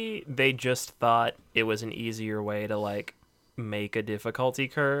 maybe they just thought it was an easier way to like make a difficulty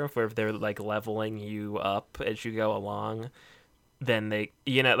curve where if they're like leveling you up as you go along, then they,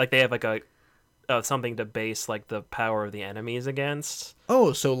 like they have like a something to base like the power of the enemies against.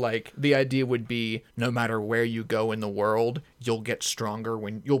 Oh, so like the idea would be no matter where you go in the world, you'll get stronger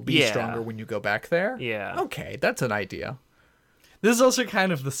you'll be Yeah. stronger when you go back there. Yeah. Okay, that's an idea. This is also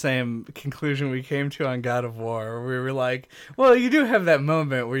kind of the same conclusion we came to on God of War, where we were like, well, you do have that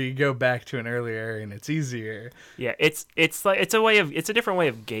moment where you go back to an earlier area and it's easier. Yeah, it's like it's a different way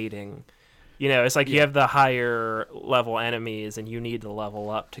of gating. It's like you have the higher level enemies and you need to level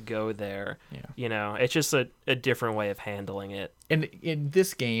up to go there. Yeah. It's just a different way of handling it. And in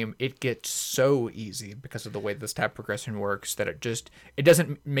this game, it gets so easy because of the way the stat progression works that it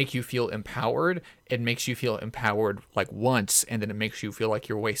doesn't make you feel empowered. It makes you feel empowered like once, and then it makes you feel like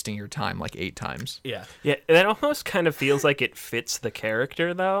you're wasting your time like 8 times. Yeah. Yeah, that almost kind of feels like it fits the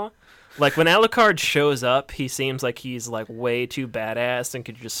character though. Like when Alucard shows up, he seems like he's like way too badass and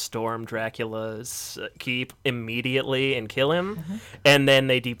could just storm Dracula's keep immediately and kill him. Mm-hmm. And then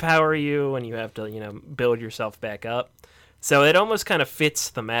they depower you and you have to, build yourself back up. So it almost kind of fits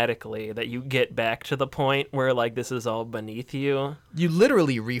thematically that you get back to the point where like this is all beneath you. You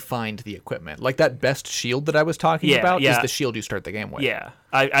literally refined the equipment. Like that best shield that I was talking about is the shield you start the game with. Yeah,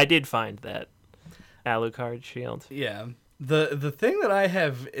 I did find that Alucard shield. Yeah. The thing that I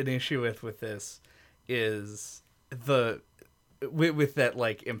have an issue with this is with that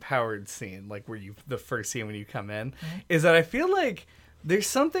like empowered scene, like where the first scene when you come in, is that I feel like there's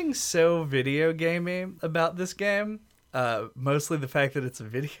something so video gamey about this game. Mostly the fact that it's a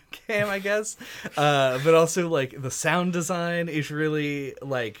video game, I guess, but also like the sound design is really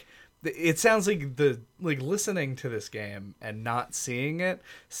like. It sounds like listening to this game and not seeing it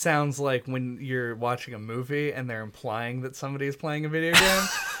sounds like when you're watching a movie and they're implying that somebody is playing a video game.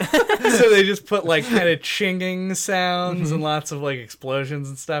 So they just put like kind of chinging sounds and lots of like explosions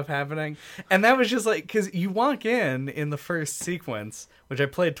and stuff happening. And that was just like, because you walk in the first sequence, which I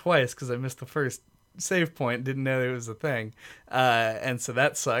played twice because I missed the first save point, didn't know it was a thing, and so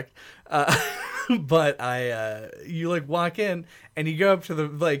that sucked. But you like walk in and you go up to the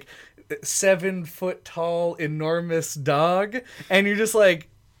like 7 foot tall enormous dog and you're just like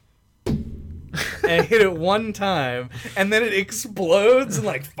and hit it one time and then it explodes and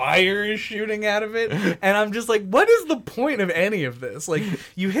like fire is shooting out of it, and I'm just like, what is the point of any of this? Like,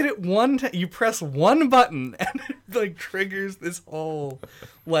 you hit it one time, you press one button and it like triggers this whole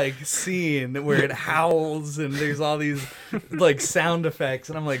like scene where it howls and there's all these like sound effects,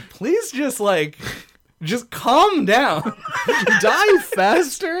 and I'm like, please just calm down. Die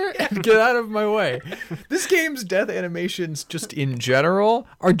faster and get out of my way. This game's death animations, just in general,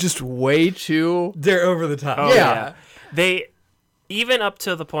 are just way too. They're over the top. Oh, Yeah. They, even up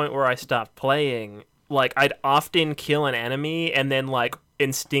to the point where I stopped playing, like, I'd often kill an enemy and then, like,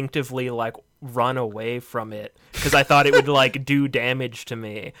 instinctively, like, run away from it because I thought it would, like, do damage to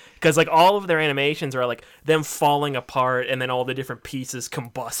me. Because, like, all of their animations are, like, them falling apart and then all the different pieces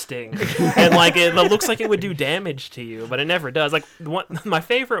combusting. And, like, it looks like it would do damage to you, but it never does. Like, my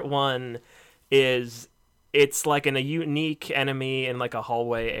favorite one is... It's like in a unique enemy in like a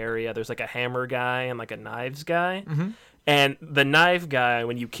hallway area. There's like a hammer guy and like a knives guy. Mm-hmm. And the knife guy,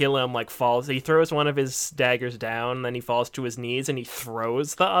 when you kill him, like falls. He throws one of his daggers down, then he falls to his knees and he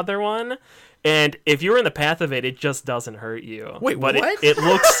throws the other one. And if you're in the path of it, it just doesn't hurt you. Wait, but what? It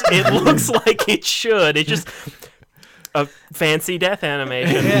looks like it should. It's just a fancy death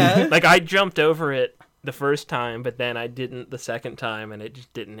animation. Yeah. Like I jumped over it the first time, but then I didn't the second time, and it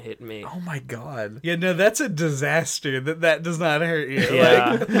just didn't hit me. Oh my god. Yeah, no, that's a disaster. That does not hurt you.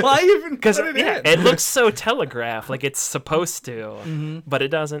 Yeah. Like, why even Because put it in? it looks so telegraphed, like it's supposed to, but it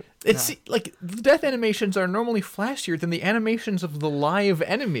doesn't. It's like the death animations are normally flashier than the animations of the live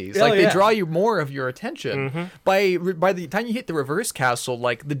enemies. Oh, Like they yeah. draw you more of your attention. By the time you hit the reverse castle,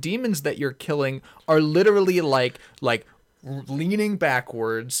 like the demons that you're killing are literally like leaning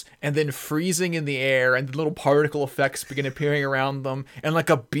backwards and then freezing in the air, and the little particle effects begin appearing around them, and like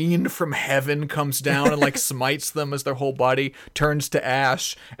a beam from heaven comes down and like smites them as their whole body turns to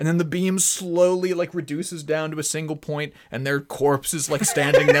ash, and then the beam slowly like reduces down to a single point and their corpse is like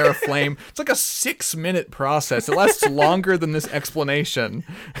standing there aflame. It's like a 6-minute process. It lasts longer than this explanation,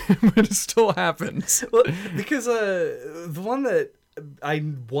 but it still happens. Well, because the one that I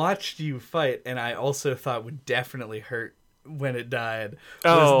watched you fight and I also thought would definitely hurt when it died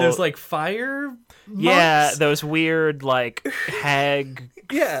was there's like fire monks? Yeah, those weird like hag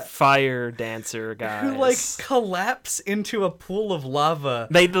Yeah. fire dancer guys who like collapse into a pool of lava.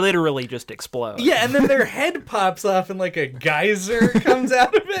 they literally just explode. Yeah, and then their head pops off and like a geyser comes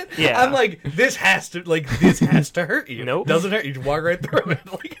out of it. Yeah. I'm like, this has to hurt you. Nope. Doesn't hurt you. Just walk right through it.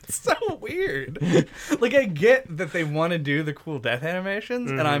 Like, it's so weird. Like, I get that they want to do the cool death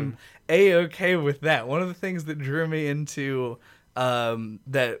animations, and I'm A-okay with that. One of the things that drew me into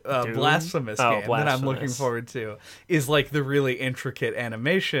that Blasphemous game that I'm looking Blasphemous. forward to is like the really intricate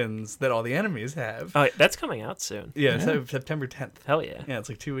animations that all the enemies have. Oh, that's coming out soon. Yeah, so September 10th. Hell yeah. Yeah, it's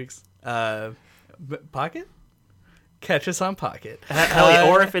like 2 weeks. Pocket? Catch us on Pocket. Hell yeah.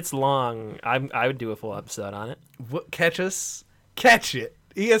 Or if it's long, I would do a full episode on it. Catch us. Catch it.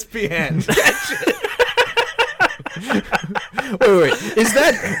 ESPN. Catch it. Wait. Is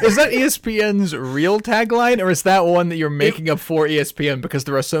that ESPN's real tagline, or is that one that you're making up for ESPN because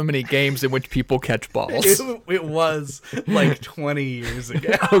there are so many games in which people catch balls? It was like 20 years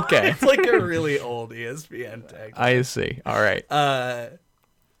ago. Okay. It's like a really old ESPN tag. I see. All right. None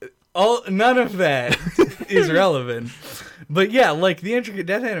of that is relevant. But yeah, like the intricate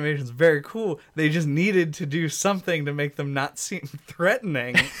death animation is very cool. They just needed to do something to make them not seem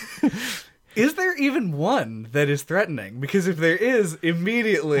threatening. Is there even one that is threatening? Because if there is,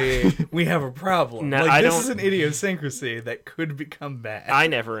 immediately we have a problem. No, like, I this don't- is an idiosyncrasy that could become bad. I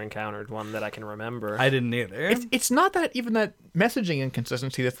never encountered one that I can remember. I didn't either. It's not that even that messaging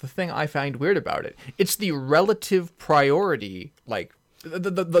inconsistency that's the thing I find weird about it. It's the relative priority, like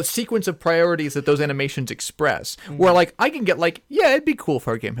the sequence of priorities that those animations express. Where like I can get like, yeah, it'd be cool if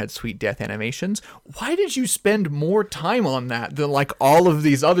our game had sweet death animations. Why did you spend more time on that than like all of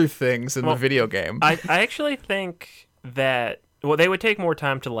these other things in the video game? I actually think that they would take more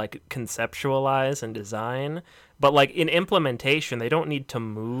time to like conceptualize and design, but like in implementation they don't need to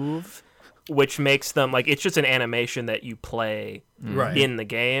move, which makes them like it's just an animation that you play Right. in the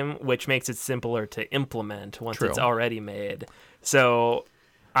game, which makes it simpler to implement once True. it's already made. So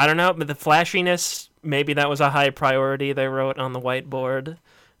I don't know, but the flashiness, maybe that was a high priority they wrote on the whiteboard.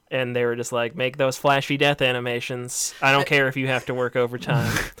 And they were just like, make those flashy death animations. I don't care if you have to work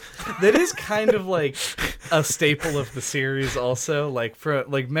overtime. That is kind of like a staple of the series also, like for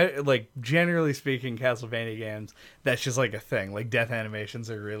like generally speaking Castlevania games, that's just like a thing. Like death animations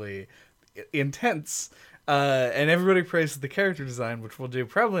are really intense. And everybody praises the character design, which we'll do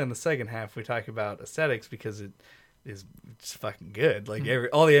probably in the second half. We talk about aesthetics because it is just fucking good. Like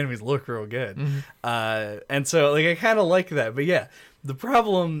all the enemies look real good. And so like I kind of like that. But yeah, the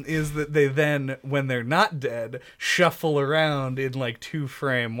problem is that they then, when they're not dead, shuffle around in like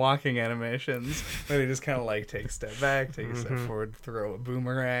 2-frame walking animations where they just kind of like take a step back, take a step forward, throw a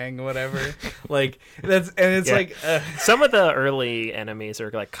boomerang, whatever. Like it's Yeah. like Some of the early enemies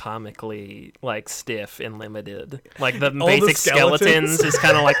are like comically like stiff and limited. Like the All the basic skeletons. skeletons is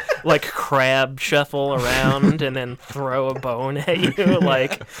kind of like crab shuffle around and then throw a bone at you.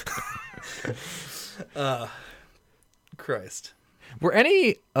 Like Christ. Were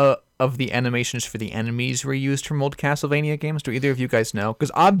any of the animations for the enemies reused from old Castlevania games? Do either of you guys know?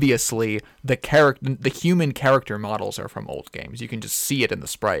 Because obviously the human character models are from old games. You can just see it in the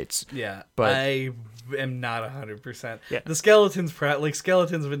sprites. Yeah, But- I am not 100%. Yeah. The skeletons,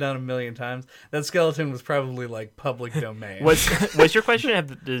 skeletons have been done a million times. That skeleton was probably like public domain. was your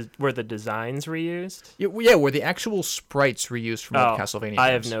question were the designs reused? Yeah, were the actual sprites reused from old Castlevania I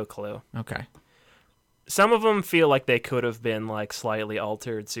have games? no clue. Okay. Some of them feel like they could have been like slightly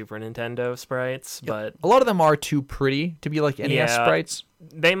altered Super Nintendo sprites, but A lot of them are too pretty to be like NES Yeah. sprites.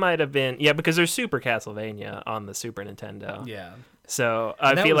 they might have been because there's Super Castlevania on the Super Nintendo. Yeah. So And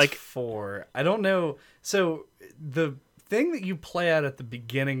I that feel was like 4. I don't know. So the thing that you play out at the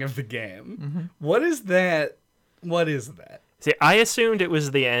beginning of the game, what is that? What is that? see, I assumed it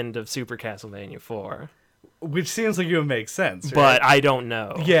was the end of Super Castlevania 4, Which seems like it would make sense, right? but I don't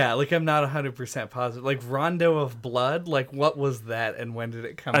know. Yeah, like I'm not 100% positive. Like Rondo of Blood, like what was that and when did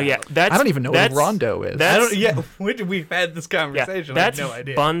it come Oh out? yeah, that's I don't even know what that's- Rondo is. that's- I don't. Yeah, we've had this Yeah, conversation. I have that's no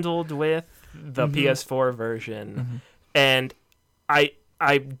idea. bundled with the PS4 version, and I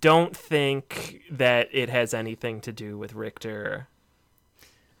I don't think that it has anything to do with Richter.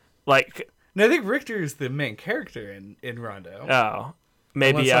 Like, No, I think Richter is the main character in Rondo. oh,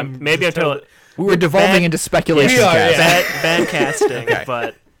 maybe Unless I'm I'm maybe I'm just totally We were devolving Bad- into speculation. We are, Kaz. yeah. bad casting, Okay.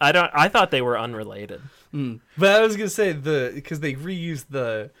 but I thought they were unrelated. But I was gonna say because they reused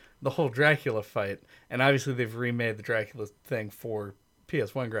the whole Dracula fight, and obviously they've remade the Dracula thing for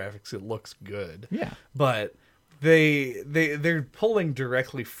PS1 graphics. It looks good. Yeah. But they're pulling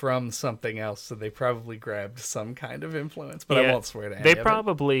directly from something else, so they probably grabbed some kind of influence. But I Yeah, won't swear to any They of it.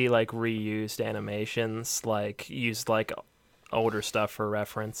 probably like reused animations, like used like older stuff for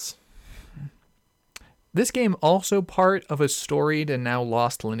reference. This game also part of a storied and now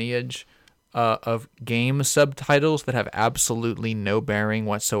lost lineage of game subtitles that have absolutely no bearing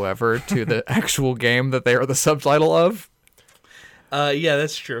whatsoever to the actual game that they are the subtitle of. Yeah,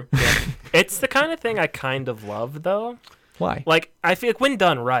 that's true. It's the kind of thing I kind of love, though. Why? Like, I feel like when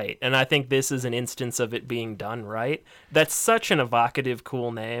done right, and I think this is an instance of it being done right, that's such an evocative,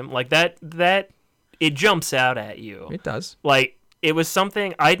 cool name. Like, that it jumps out at you. It does. Like, it was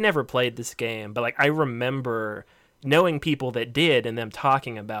something, I'd never played this game, but, like, I remember knowing people that did and them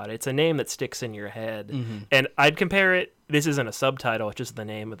talking about it. It's a name that sticks in your head. And I'd compare it, this isn't a subtitle, it's just the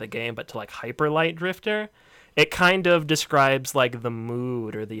name of the game, but to, like, Hyper Light Drifter. It kind of describes like the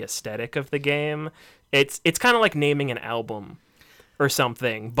mood or the aesthetic of the game. It's kind of like naming an album or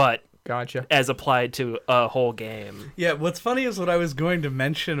something, but Gotcha. as applied to a whole game. Yeah, what's funny is what I was going to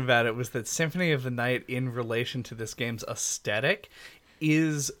mention about it was that Symphony of the Night, in relation to this game's aesthetic,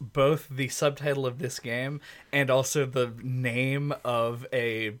 is both the subtitle of this game and also the name of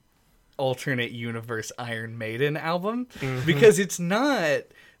a alternate universe Iron Maiden album. Because it's not...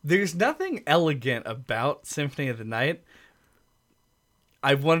 There's nothing elegant about Symphony of the Night.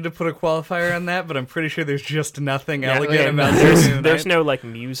 I wanted to put a qualifier on that, but I'm pretty sure there's just nothing elegant about Symphony of the There's Night. no like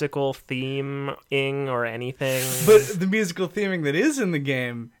musical theming or anything. But the musical theming that is in the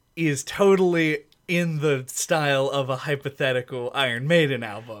game is totally in the style of a hypothetical Iron Maiden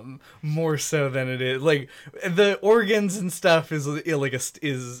album, more so than it is like the organs and stuff is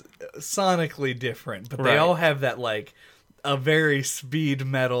sonically different, but they Right. all have that like a very speed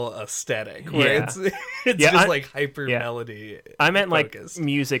metal aesthetic where Yeah. it's Yeah, just I- like hyper yeah. melody. I meant like focused.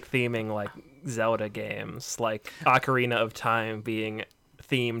 music theming like Zelda games, like Ocarina of Time being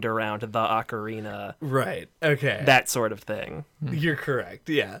themed around the ocarina, Right. Okay. that sort of thing. You're correct.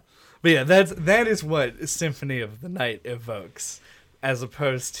 Yeah. But yeah, that is what Symphony of the Night evokes, as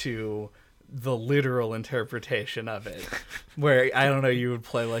opposed to the literal interpretation of it, where I don't know, you would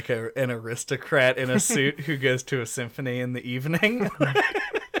play like an aristocrat in a suit who goes to a symphony in the evening.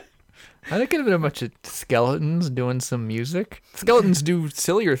 I think it'd been a bunch of skeletons doing some music. Skeletons do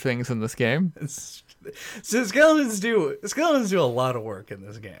sillier things in this game. So skeletons do a lot of work in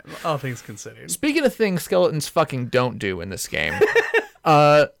this game, all things considered. Speaking of things skeletons fucking don't do in this game,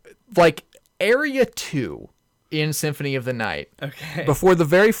 like Area 2 in Symphony of the Night, Okay. before the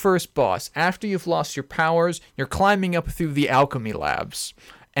very first boss, after you've lost your powers, you're climbing up through the alchemy labs,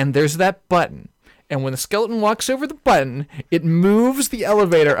 and there's that button. And when the skeleton walks over the button, it moves the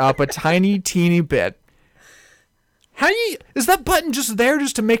elevator up a tiny, teeny bit. Is that button just there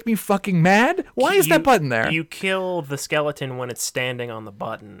just to make me fucking mad? Why is that button there? You kill the skeleton when it's standing on the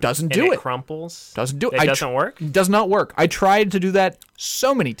button. Doesn't and do it. Crumples. Doesn't do it. It doesn't work. Does not work. I tried to do that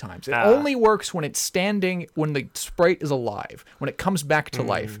so many times. It Ah. only works when it's standing, when the sprite is alive, when it comes back to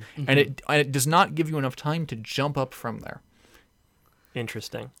life, and it does not give you enough time to jump up from there.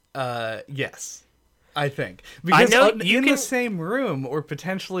 Interesting. Yes. I think. Because know in you the can- same room, or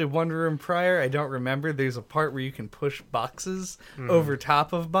potentially one room prior, I don't remember, there's a part where you can push boxes over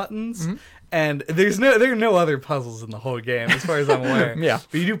top of buttons. And there are no other puzzles in the whole game, as far as I'm aware. Yeah.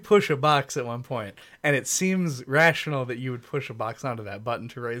 But you do push a box at one point, and it seems rational that you would push a box onto that button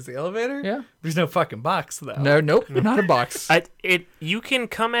to raise the elevator. Yeah. There's no fucking box, though. Nope, not a box. You can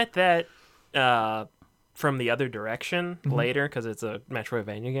come at that from the other direction later because it's a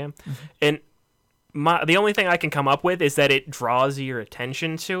Metroidvania game, and the only thing I can come up with is that it draws your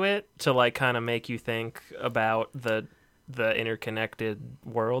attention to it to like kind of make you think about the interconnected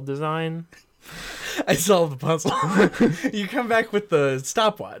world design. I solved the puzzle. You come back with the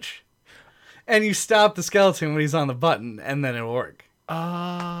stopwatch, and you stop the skeleton when he's on the button, and then it'll work.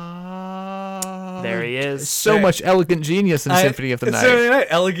 There he is. So much elegant genius in Symphony of the Night. Symphony of the Night,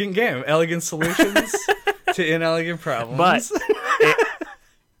 elegant game, elegant solutions to inelegant problems. But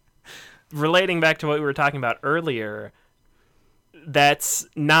relating back to what we were talking about earlier, that's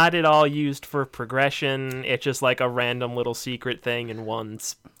not at all used for progression. It's just like a random little secret thing in one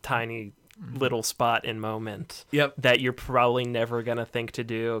tiny little spot and moment Yep. that you're probably never going to think to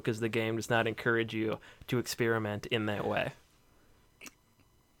do because the game does not encourage you to experiment in that way.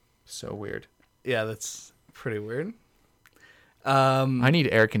 So weird. Yeah, that's pretty weird. I need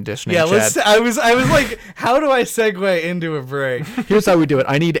air conditioning. Yeah, Chad. I was like, how do I segue into a break? Here's how we do it.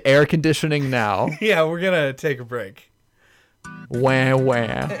 I need air conditioning now. Yeah, we're gonna take a break. Wah wah.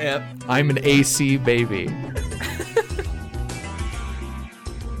 Yep. I'm an AC baby.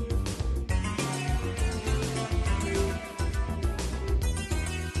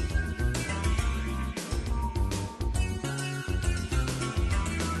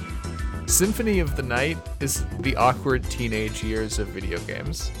 Symphony of the Night is the awkward teenage years of video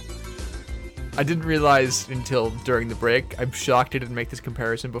games. I didn't realize until during the break. I'm shocked I didn't make this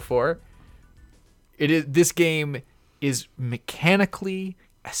comparison before. This game is mechanically,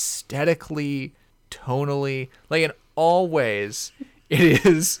 aesthetically, tonally, like in all ways, it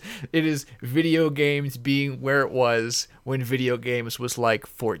is video games being where it was when video games was like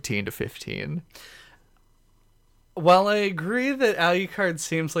 14 to 15. While I agree that Alucard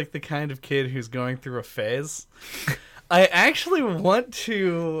seems like the kind of kid who's going through a phase, I actually want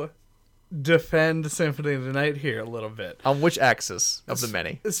to defend Symphony of the Night here a little bit. On which axis of the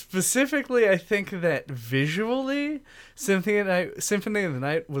many? Specifically, I think that visually, Symphony of the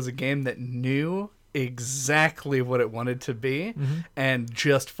Night was a game that knew exactly what it wanted to be and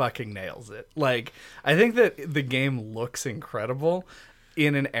just fucking nails it. Like, I think that the game looks incredible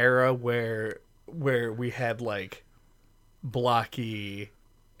in an era where we had like blocky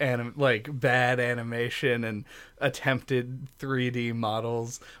and like bad animation and attempted 3D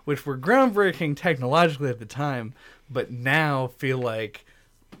models, which were groundbreaking technologically at the time, but now feel like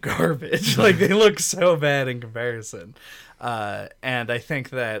garbage. Like they look so bad in comparison. And I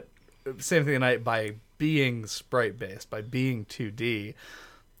think that Symphony of the Night, by being sprite based, by being 2D,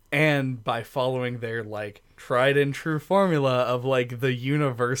 and by following their like tried and true formula of like the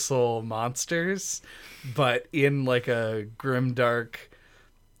universal monsters, but in like a grimdark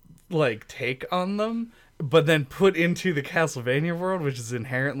like take on them, but then put into the Castlevania world, which is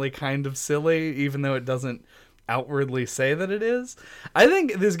inherently kind of silly, even though it doesn't outwardly say that it is. I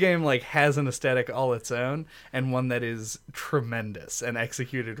think this game like has an aesthetic all its own, and one that is tremendous and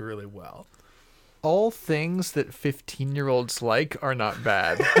executed really well. All things that 15-year-olds like are not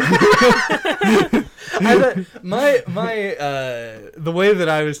bad. The way that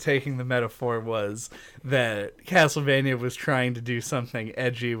I was taking the metaphor was that Castlevania was trying to do something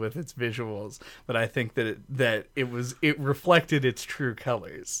edgy with its visuals, but I think that it reflected its true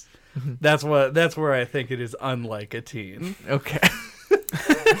colors. That's where I think it is unlike a teen. Okay.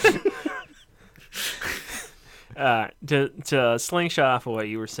 To slingshot off of what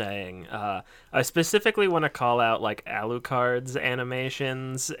you were saying, I specifically want to call out like Alucard's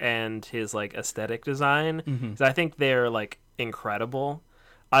animations and his like aesthetic design, because I think they're like incredible.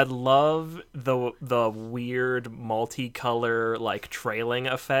 I love the weird multicolor like trailing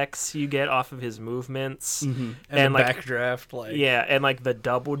effects you get off of his movements, And like backdraft, like yeah, and like the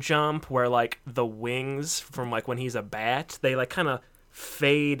double jump where like the wings from like when he's a bat, they like kind of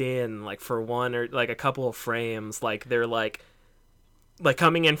fade in like for one or like a couple of frames, like they're like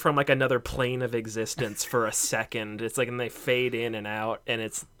coming in from like another plane of existence for a second. It's like, and they fade in and out, and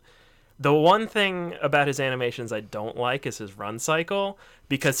it's the one thing about his animations I don't like is his run cycle,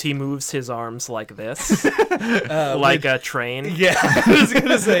 because he moves his arms like this, like a train. Yeah, I was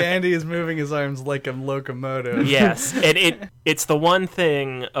gonna say Andy is moving his arms like a locomotive. Yes, and it's the one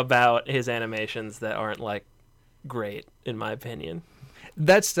thing about his animations that aren't like great in my opinion.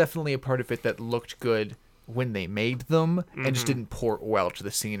 That's definitely a part of it that looked good when they made them and just didn't port well to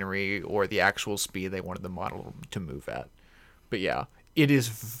the scenery or the actual speed they wanted the model to move at. But yeah, it is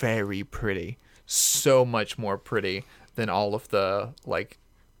very pretty. So much more pretty than all of the like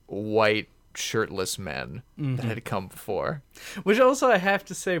white shirtless men that had come before. Which also, I have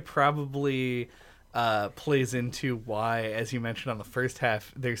to say, probably plays into why, as you mentioned on the first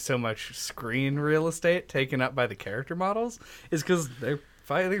half, there's so much screen real estate taken up by the character models, is because they're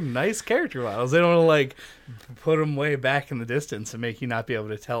nice character models. They don't like put them way back in the distance and make you not be able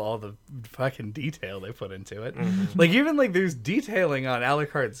to tell all the fucking detail they put into it. Like even like there's detailing on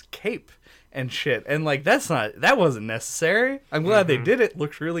Alucard's cape and shit, and like that wasn't necessary. I'm glad they did it.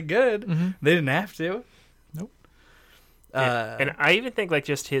 Looks really good. They didn't have to. Nope. And I even think like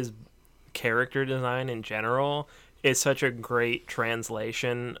just his character design in general is such a great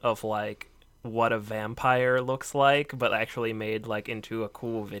translation of like what a vampire looks like, but actually made like into a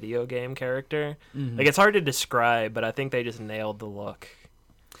cool video game character. Like it's hard to describe, but I think they just nailed the look.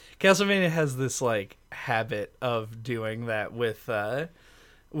 Castlevania has this like habit of doing that with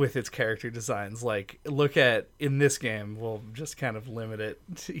with its character designs. Like, look at, in this game, we'll just kind of limit it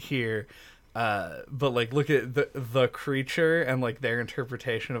to here, but like look at the creature and like their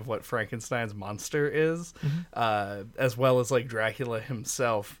interpretation of what Frankenstein's monster is, as well as like Dracula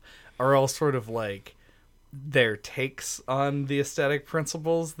himself, are all sort of like their takes on the aesthetic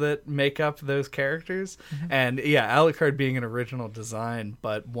principles that make up those characters. And yeah, Alucard being an original design,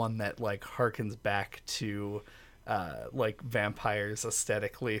 but one that like harkens back to like vampires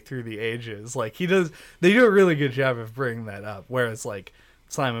aesthetically through the ages. Like they do a really good job of bringing that up, whereas like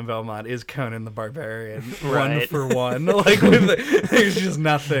Simon Belmont is Conan the Barbarian, one Right. for one. Like there's just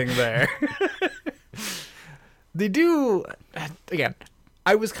nothing there. They do, again,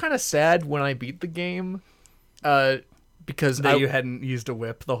 I was kind of sad when I beat the game, because That you hadn't used a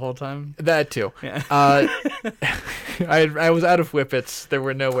whip the whole time. that too. Yeah. I was out of whippets. There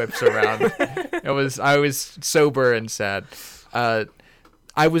were no whips around. I was sober and sad.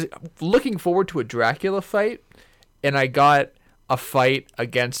 I was looking forward to a Dracula fight, and I got a fight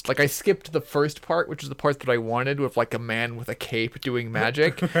against, like, I skipped the first part, which is the part that I wanted, with like a man with a cape doing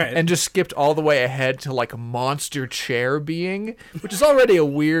magic, Right. and just skipped all the way ahead to like a monster chair being, which is already a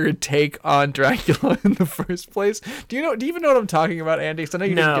weird take on Dracula in the first place. Do you even know what I'm talking about, Andy? Because I know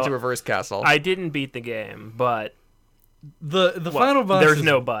you didn't No. get to Reverse Castle. I didn't beat the game, but The well, final boss. there's is-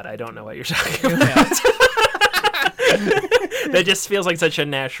 no but. I don't know what you're talking about. That just feels like such a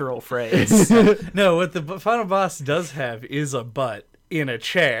natural phrase. No, what the final boss does have is a butt in a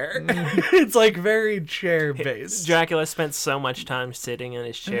chair. It's like very chair based. Dracula spent so much time sitting in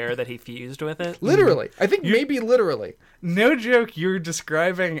his chair that he fused with it. Literally. I think maybe literally. No joke, you're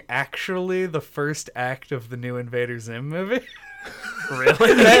describing actually the first act of the new Invader Zim movie.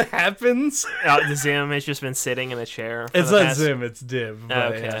 Really? That happens. The Zim has just been sitting in a chair. For It's the not past... Zim, it's Div. but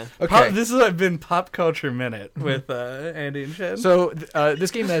Okay. yeah. Okay. This has been Pop Culture Minute with Andy and Shen. So this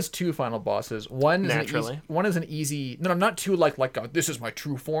game has two final bosses. One is Naturally. one is an easy. No, not two like this is my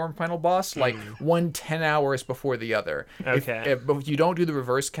true form final boss. Like 10 hours before the other. Okay. But you don't do the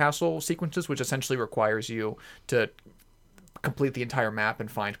reverse castle sequences, which essentially requires you to complete the entire map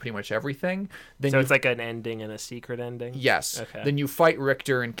and find pretty much everything. Then So you it's like an ending and a secret ending? Yes. Okay. Then you fight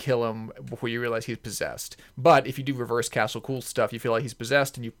Richter and kill him before you realize he's possessed. But if you do reverse castle cool stuff, you feel like he's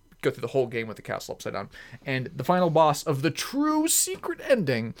possessed and you go through the whole game with the castle upside down. And the final boss of the true secret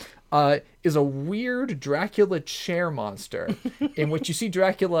ending is a weird Dracula chair monster in which you see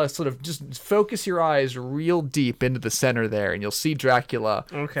Dracula sort of just focus your eyes real deep into the center there and you'll see Dracula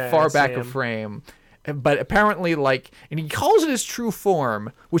Okay, far I back see of him. frame. But apparently, like, and he calls it his true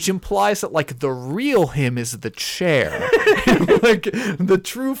form, which implies that, like, the real him is the chair. Like, the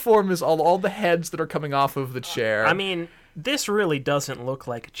true form is all the heads that are coming off of the chair. I mean, this really doesn't look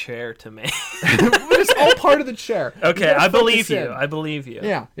like a chair to me. But it's all part of the chair. You Okay, gotta I believe focus you. in. I believe you.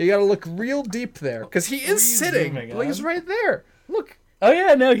 Yeah, you gotta look real deep there, because he is sitting. zooming Like, he's in. right there. Look. Oh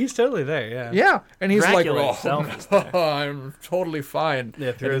yeah, no, he's totally there. Yeah. Yeah, and he's Dracula like, himself is there. I'm totally fine.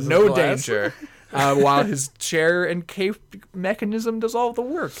 Yeah, through There's his no glass. danger. While his chair and cape mechanism does all the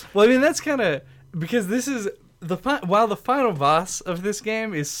work. Well, I mean that's kind of because this is while the final boss of this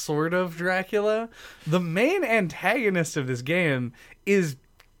game is sort of Dracula, the main antagonist of this game is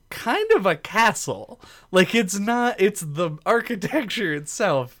kind of a castle. Like it's the architecture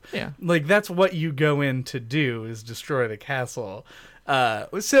itself. Yeah. Like that's what you go in to do is destroy the castle.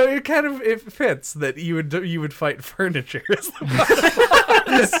 So it fits that you would fight furniture as the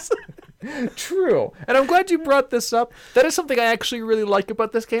boss. True. And I'm glad you brought this up. That is something I actually really like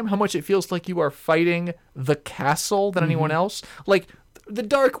about this game, how much it feels like you are fighting the castle than anyone else. Like, the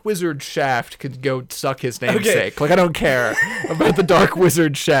Dark Wizard Shaft could go suck his namesake. Like, I don't care about the Dark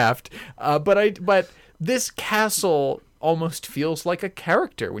Wizard Shaft. But this castle almost feels like a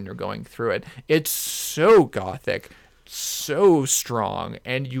character when you're going through it. It's so gothic, so strong,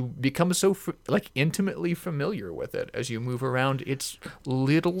 and you become so intimately familiar with it as you move around its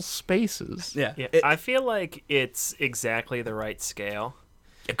little spaces. Yeah. Yeah, I feel like it's exactly the right scale.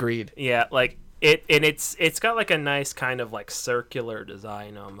 Agreed. Yeah, like it's got like a nice kind of like circular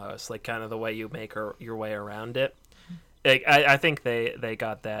design almost, like kind of the way you make your way around it. I think they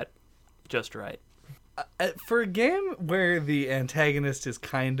got that just right. For a game where the antagonist is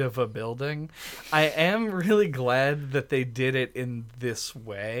kind of a building, I am really glad that they did it in this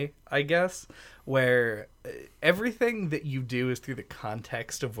way, I guess, where everything that you do is through the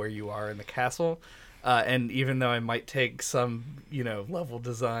context of where you are in the castle. And even though I might take some, level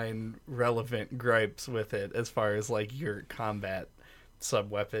design relevant gripes with it as far as like your combat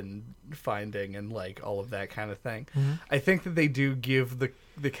sub-weapon finding and like all of that kind of thing, I think that they do give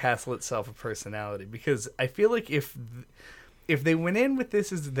the castle itself a personality, because I feel like if if they went in with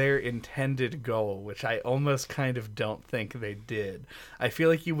this as their intended goal, which I almost kind of don't think they did, I feel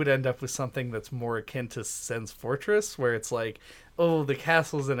like you would end up with something that's more akin to Sen's Fortress, where it's like, oh, the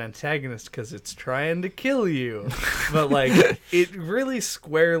castle's an antagonist because it's trying to kill you. But, like, it really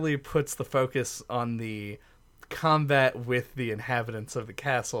squarely puts the focus on the combat with the inhabitants of the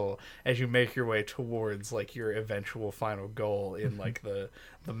castle as you make your way towards, like, your eventual final goal in, like, the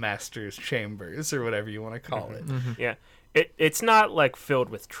master's chambers or whatever you want to call it. Yeah. It's not like filled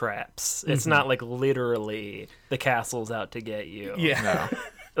with traps. It's not like literally the castle's out to get you. Yeah.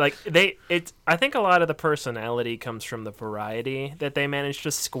 Like I think a lot of the personality comes from the variety that they managed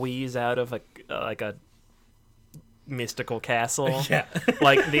to squeeze out of a mystical castle. Yeah.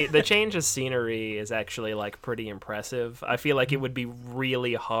 Like the change of scenery is actually like pretty impressive. I feel like it would be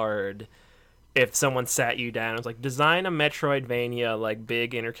really hard if someone sat you down and was like, design a Metroidvania, like,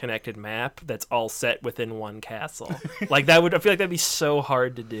 big interconnected map that's all set within one castle. Like, I feel like that'd be so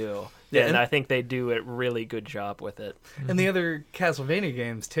hard to do. Yeah, And I think they do a really good job with it. And the other Castlevania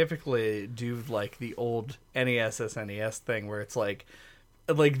games typically do, like, the old NES, SNES thing where it's like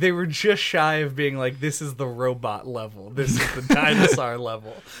they were just shy of being like, this is the robot level, this is the dinosaur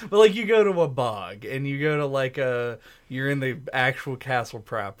level. But, like, you go to a bog and you go to, like, you're in the actual castle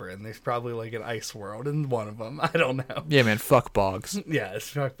proper, and there's probably, like, an ice world in one of them. I don't know. Yeah, man, fuck bogs. Yeah, it's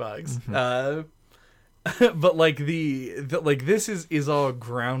fuck bugs. But, like, like, this is all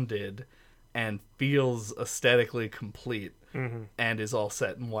grounded and feels aesthetically complete. And is all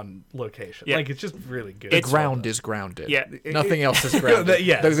set in one location. Yeah. Like, it's just really good. The ground is grounded. Yeah. Nothing else is grounded.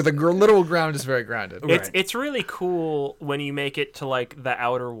 Yes. The literal ground is very grounded. Right. It's really cool when you make it to like the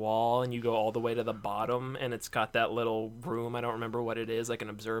outer wall and you go all the way to the bottom and it's got that little room. I don't remember what it is, like an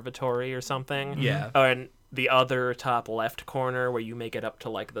observatory or something. Yeah. And the other top left corner where you make it up to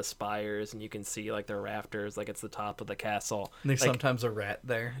like the spires and you can see like the rafters, like it's the top of the castle. And there's like, sometimes a rat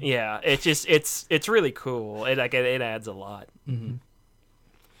there. yeah, it's just it's really cool. It adds a lot.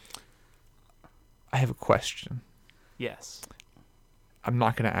 I have a question. Yes. I'm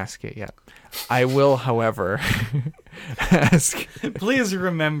not going to ask it yet. I will, however, ask. Please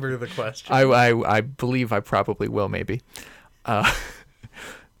remember the question. I believe I probably will, maybe.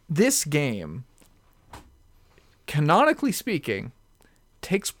 This game, canonically speaking,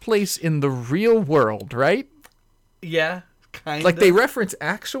 takes place in the real world, right? Yeah, kind Like, of. they reference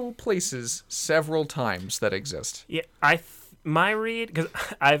actual places several times that exist. Yeah, my read, because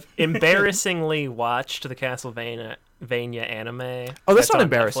I've embarrassingly watched the Castlevania anime. Oh, that's not on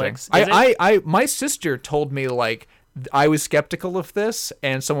embarrassing. Netflix. Is it? I my sister told me, like, I was skeptical of this,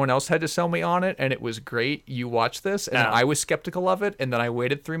 and someone else had to sell me on it, and it was great. You watch this, and then Oh. I was skeptical of it, and then I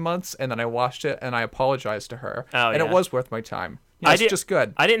waited 3 months, and then I watched it, and I apologized to her, Oh, and it yeah. was worth my time. Yeah, I it's did- just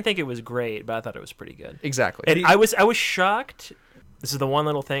good. I didn't think it was great, but I thought it was pretty good. Exactly. And I was shocked. This is the one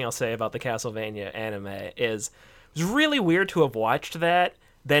little thing I'll say about the Castlevania anime is it was really weird to have watched that,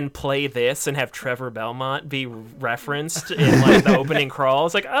 then play this and have Trevor Belmont be referenced in like the opening crawl.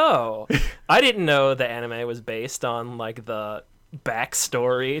 It's like, oh, I didn't know the anime was based on like the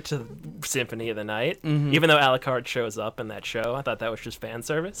backstory to Symphony of the Night. Even though Alucard shows up in that show, I thought that was just fan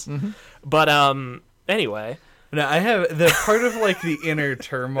service. But anyway. No, I have the part of, like, the inner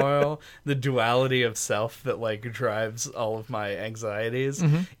turmoil, the duality of self that, like, drives all of my anxieties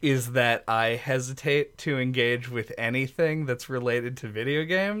is that I hesitate to engage with anything that's related to video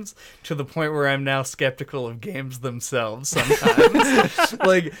games, to the point where I'm now skeptical of games themselves sometimes.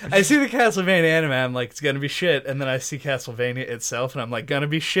 Like, I see the Castlevania anime, I'm like, it's gonna be shit, and then I see Castlevania itself, and I'm like, gonna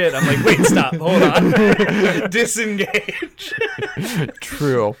be shit. I'm like, wait, stop, hold on. Disengage.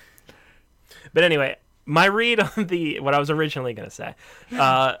 True. But anyway, my read on what I was originally going to say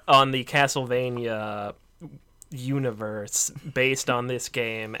on the Castlevania universe based on this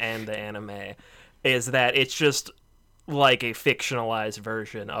game and the anime is that it's just like a fictionalized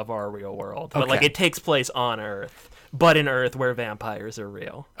version of our real world. But like Okay. it takes place on Earth, but in Earth where vampires are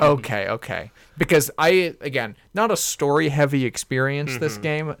real. Okay. Because again, not a story-heavy experience, this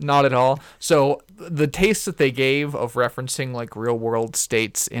game, not at all. So the taste that they gave of referencing, like, real-world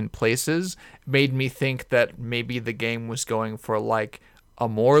states in places made me think that maybe the game was going for, like, a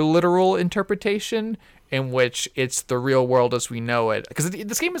more literal interpretation in which it's the real world as we know it. Because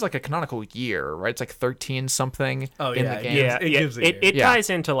this game is like a canonical year, right? It's like 13 something Oh, in yeah, the game. It gives a year. It Yeah. ties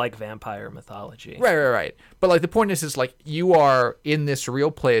into like vampire mythology. Right. But, like, the point is like, you are in this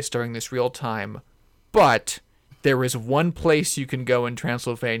real place during this real time, but there is one place you can go in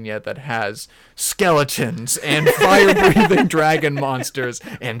Transylvania that has skeletons and fire-breathing dragon monsters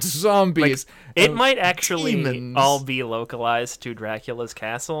and zombies. It and might actually demons. all be localized to Dracula's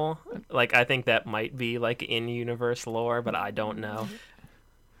castle. Like, I think that might be, like, in-universe lore, but I don't know.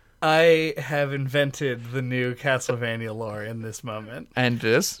 I have invented the new Castlevania lore in this moment. And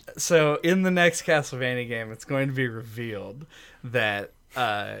this? So in the next Castlevania game, it's going to be revealed that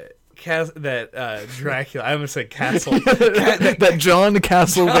Dracula. I almost said Castle. That John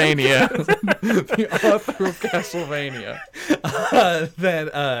Castlevania, the author of Castlevania.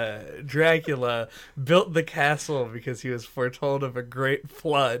 That Dracula built the castle because he was foretold of a great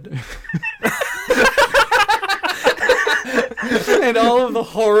flood. And all of the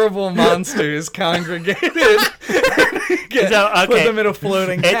horrible monsters congregated. Put them in a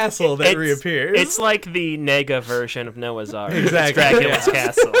floating castle that reappears. It's like the Nega version of Noah's Ark. Exactly. It's Dracula's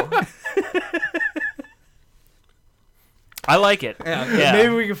castle. I like it. Yeah.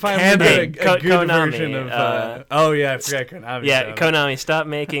 Maybe we can finally get a good Konami, version of... oh, yeah, I forgot Konami. Yeah, Konami, stop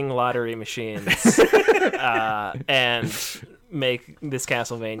making lottery machines and make this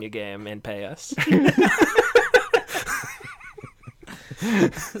Castlevania game and pay us.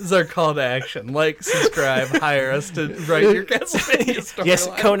 This is our call to action. Like, subscribe, hire us to write your Castlevania storylines. Yes,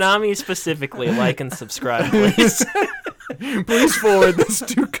 Konami specifically, like and subscribe, please. Please forward this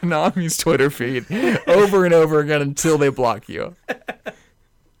to Konami's Twitter feed over and over again until they block you.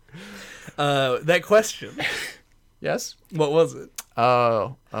 That question. Yes? What was it?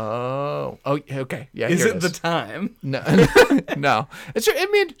 Oh, okay. Yeah, Is here it the time? No, no. It's, I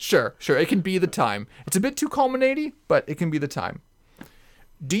mean, sure. It can be the time. It's a bit too culminating, but it can be the time.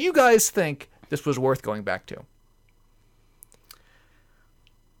 Do you guys think this was worth going back to?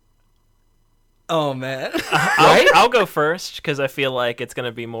 Oh, man. I'll go first because I feel like it's going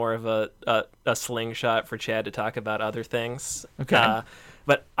to be more of a slingshot for Chad to talk about other things. Okay.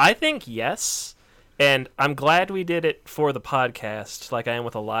 But I think yes, and I'm glad we did it for the podcast like I am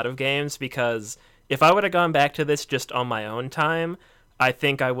with a lot of games, because if I would have gone back to this just on my own time, I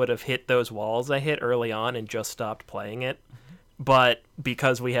think I would have hit those walls I hit early on and just stopped playing it. But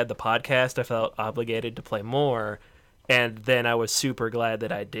because we had the podcast, I felt obligated to play more. And then I was super glad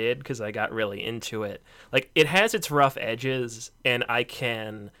that I did because I got really into it. Like, it has its rough edges, and I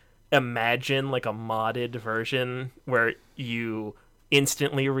can imagine, like, a modded version where you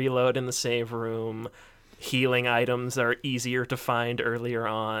instantly reload in the save room, healing items are easier to find earlier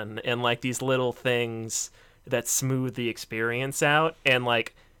on, and, like, these little things that smooth the experience out. And,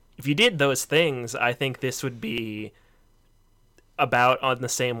 like, if you did those things, I think this would be about on the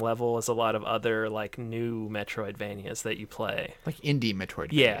same level as a lot of other like new Metroidvanias that you play. Like indie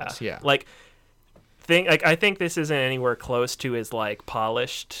Metroidvanias. Yeah. Like I think this isn't anywhere close to as like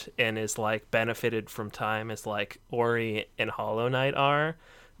polished and as like benefited from time as like Ori and Hollow Knight are.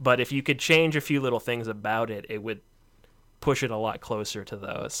 But if you could change a few little things about it, it would push it a lot closer to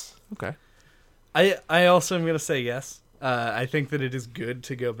those. Okay. I also am going to say yes. I think that it is good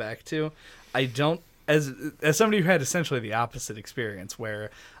to go back to. I don't, as somebody who had essentially the opposite experience,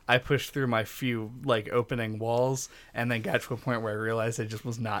 where I pushed through my few like opening walls and then got to a point where I realized I just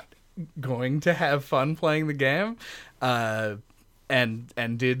was not going to have fun playing the game,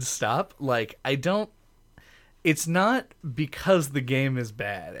 and did stop. Like, I don't. It's not because the game is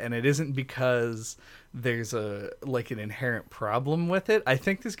bad, and it isn't because there's an inherent problem with it. I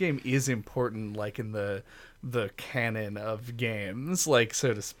think this game is important, like in the canon of games, like,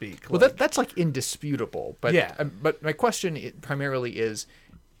 so to speak. Well, that's like indisputable. But yeah. But my question primarily is,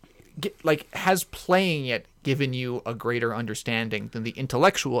 has playing it given you a greater understanding than the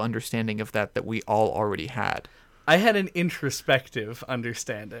intellectual understanding of that we all already had? I had an introspective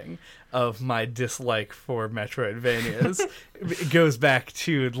understanding of my dislike for Metroidvanias. It goes back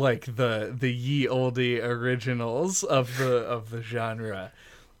to like the ye olde originals of the genre.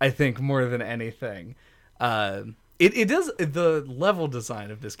 I think more than anything, it does. The level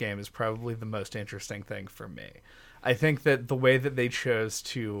design of this game is probably the most interesting thing for me. I think that the way that they chose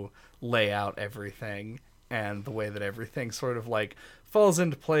to lay out everything and the way that everything sort of like falls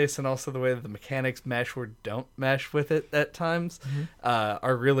into place, and also the way that the mechanics mesh or don't mesh with it at times,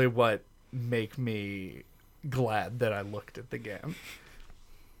 are really what make me glad that I looked at the game.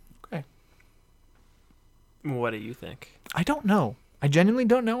 Okay. What do you think? I don't know. I genuinely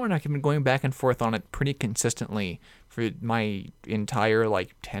don't know, and I've been going back and forth on it pretty consistently for my entire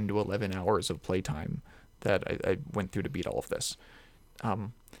 10 to 11 hours of playtime that I went through to beat all of this.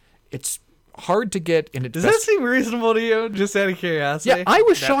 It's hard to get in its Does best. that seem reasonable to you? Just out of curiosity. Yeah, I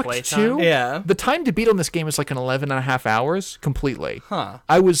was That shocked playtime? too. Yeah. The time to beat on this game is like an 11 and a half hours completely. Huh.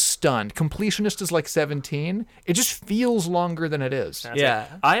 I was stunned. Completionist is like 17. It just feels longer than it is. That's Yeah. it.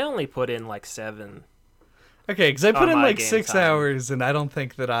 I only put in like 7, Okay, because I put On in my like game 6 time. hours, and I don't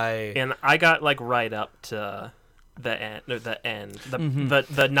think that I. and I got like right up to the end,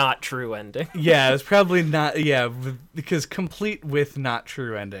 the not true ending. Yeah, it was probably not. Yeah, because complete with not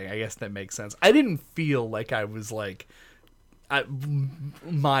true ending. I guess that makes sense. I didn't feel like I was like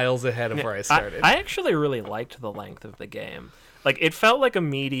miles ahead of where I started. I actually really liked the length of the game. Like it felt like a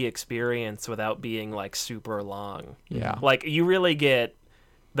meaty experience without being like super long. Yeah. Like you really get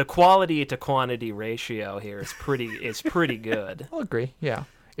the quality to quantity ratio here is pretty good. I'll agree. Yeah.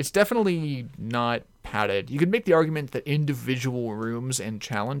 It's definitely not padded. You could make the argument that individual rooms and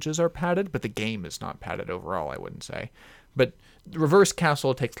challenges are padded, but the game is not padded overall, I wouldn't say. But Reverse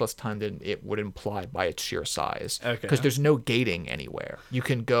Castle takes less time than it would imply by its sheer size. Okay. Because there's no gating anywhere. You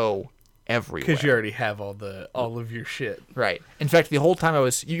can go everywhere. Because you already have all of your shit. Right. In fact, the whole time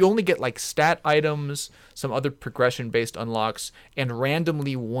you only get like stat items, some other progression-based unlocks, and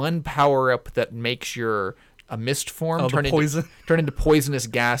randomly one power-up that makes a mist form Oh, the poison. turn into poisonous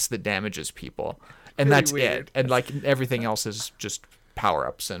gas that damages people. And Really that's weird. it. And like everything else is just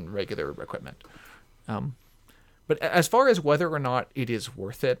power-ups and regular equipment. But as far as whether or not it is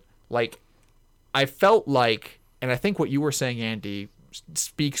worth it, like I felt like, and I think what you were saying, Andy,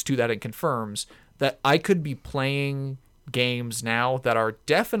 speaks to that and confirms that I could be playing games now that are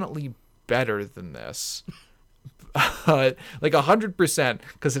definitely better than this. Like 100%,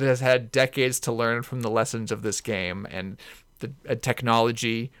 because it has had decades to learn from the lessons of this game and a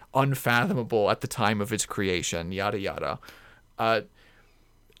technology unfathomable at the time of its creation, yada yada.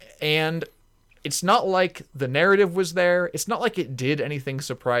 And it's not like the narrative was there. It's not like it did anything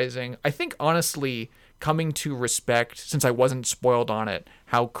surprising. I think, honestly, coming to respect, since I wasn't spoiled on it,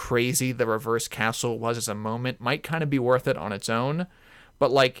 how crazy the Reverse Castle was as a moment might kind of be worth it on its own.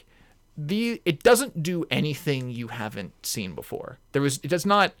 But, like, it doesn't do anything you haven't seen before. It does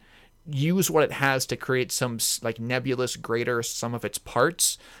not use what it has to create some, like, nebulous greater sum of its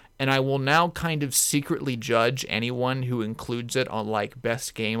parts. And I will now kind of secretly judge anyone who includes it on like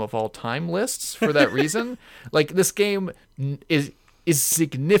best game of all time lists for that reason. Like this game is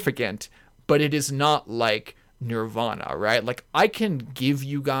significant, but it is not like Nirvana, right? Like I can give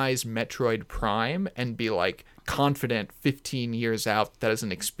you guys Metroid Prime and be like confident 15 years out that is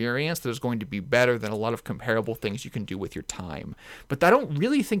an experience that is going to be better than a lot of comparable things you can do with your time. But I don't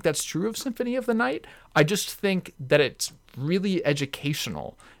really think that's true of Symphony of the Night. I just think that it's really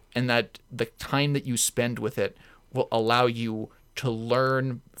educational, and that the time that you spend with it will allow you to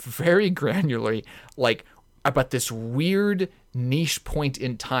learn very granularly, like, about this weird niche point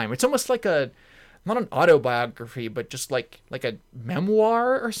in time. It's almost like not an autobiography, but just like a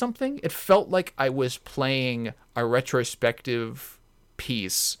memoir or something. It felt like I was playing a retrospective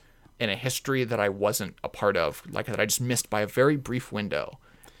piece in a history that I wasn't a part of, like that I just missed by a very brief window.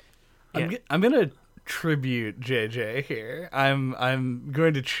 Yeah. I'm gonna tribute JJ here. I'm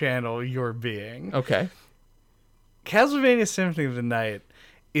going to channel your being. Okay. Castlevania Symphony of the Night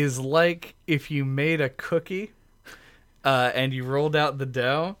is like if you made a cookie and you rolled out the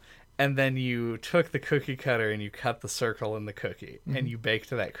dough, and then you took the cookie cutter and you cut the circle in the cookie, and you baked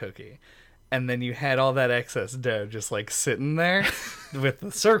that cookie. And then you had all that excess dough just like sitting there with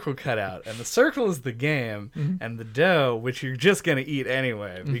the circle cut out. And the circle is the game, and the dough, which you're just going to eat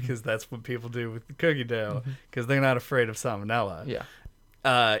anyway, because that's what people do with the cookie dough, because they're not afraid of salmonella.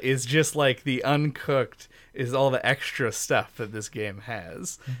 Yeah. Is just like the uncooked is all the extra stuff that this game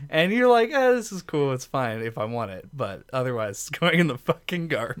has. And you're like, oh, this is cool, it's fine if I want it. But otherwise, it's going in the fucking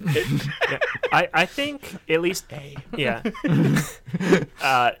garbage. Yeah. I think at least yeah.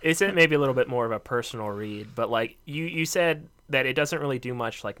 It's maybe a little bit more of a personal read, but like you said that it doesn't really do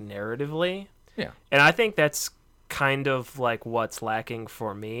much like narratively. Yeah. And I think that's kind of like what's lacking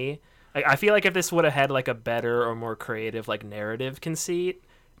for me. I feel like if this would have had like a better or more creative like narrative conceit,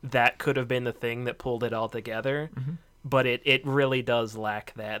 that could have been the thing that pulled it all together. But it really does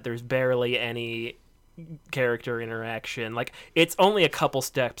lack that. There's barely any character interaction. Like it's only a couple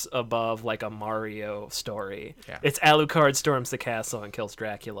steps above like a Mario story. Yeah. It's Alucard storms the castle and kills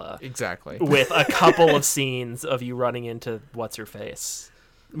Dracula Exactly. with a couple of scenes of you running into what's her face.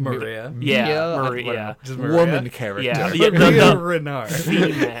 Maria. Yeah, Maria, Maria. Yeah. Just Maria. Woman character. Yeah, Maria the Renard.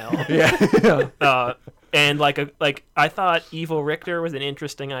 female. Yeah. And like I thought Evil Richter was an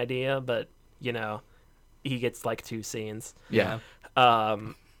interesting idea, but you know, he gets like 2 scenes. Yeah.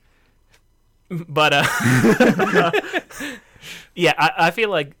 But yeah, I feel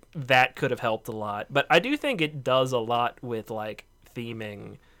like that could have helped a lot. But I do think it does a lot with like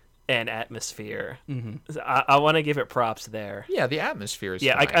theming and atmosphere. Mm-hmm. I want to give it props there. Yeah, the atmosphere is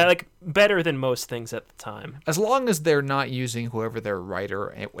Yeah, fine. I like better than most things at the time. As long as they're not using whoever their writer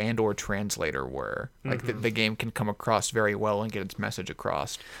and or translator were, like the game can come across very well and get its message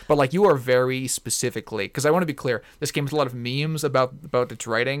across. But like you are very specifically, because I want to be clear, this game has a lot of memes about its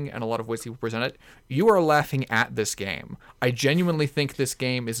writing and a lot of ways people present it. You are laughing at this game. I genuinely think this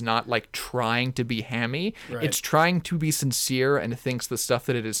game is not like trying to be hammy. Right. It's trying to be sincere and thinks the stuff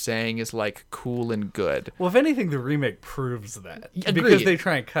that it is saying is like cool and good. Well, if anything, the remake proves that because Agreed. they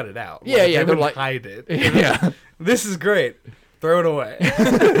try and cut it out. Yeah, yeah, They they're wouldn't like- hide it. Yeah. This is great. Throw it away.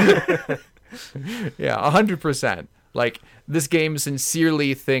 Yeah, 100%. Like, this game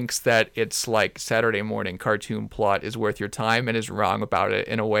sincerely thinks that its, like, Saturday morning cartoon plot is worth your time and is wrong about it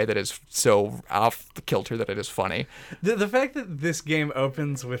in a way that is so off the kilter that it is funny. The fact that this game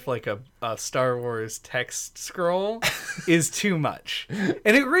opens with like a Star Wars text scroll is too much.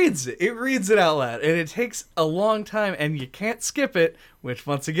 And it reads it. It reads it out loud. And it takes a long time and you can't skip it, which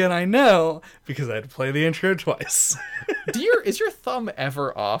once again I know because I had to play the intro twice. Is your thumb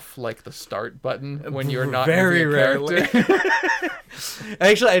ever off, like, the start button when you're not Very moving a rarely. character?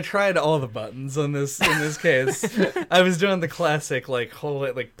 Actually, I tried all the buttons on this in this case. I was doing the classic like hold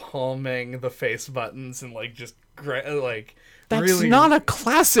it like palming the face buttons and like just like That's really not a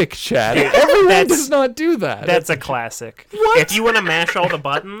classic, Chad. Everyone That's- does not do that. That's a classic. What? If you want to mash all the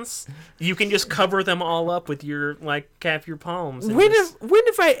buttons, you can just cover them all up with your your palms. and When just-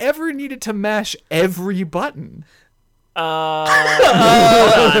 have I ever needed to mash every button?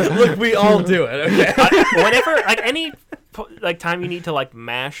 Look, we all do it. Okay. Whenever any time you need to like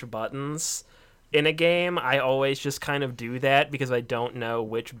mash buttons in a game, I always just kind of do that because I don't know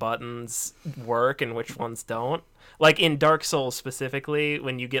which buttons work and which ones don't. Like in Dark Souls specifically,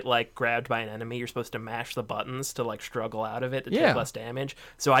 when you get like grabbed by an enemy, you're supposed to mash the buttons to like struggle out of it to Yeah. take less damage.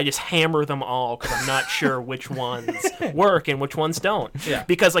 So I just hammer them all because I'm not sure which ones work and which ones don't. Yeah.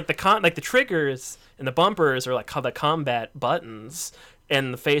 Because like the triggers and the bumpers are like the combat buttons.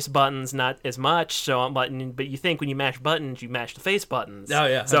 And the face buttons not as much, so but you think when you mash buttons, you mash the face buttons. Oh,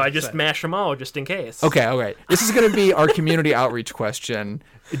 yeah, So I just 100%. mash them all just in case. Okay. This is going to be our community outreach question.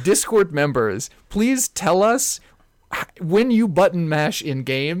 Discord members, please tell us when you button mash in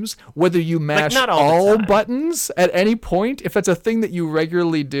games, whether you mash not all the all time. buttons at any point, if that's a thing that you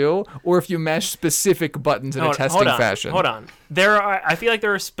regularly do, or if you mash specific buttons in a testing fashion. Hold on. I feel like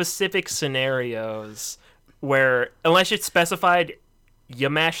there are specific scenarios where, unless it's specified, you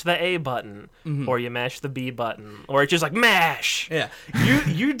mash the A button or you mash the B button, or it's just like mash. Yeah,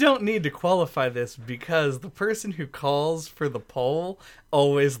 you don't need to qualify this because the person who calls for the poll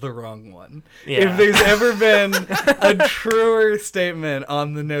always the wrong one. Yeah. If there's ever been a truer statement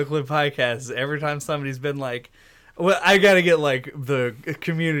on the No Clip podcast, every time somebody's been like, well, I gotta get like the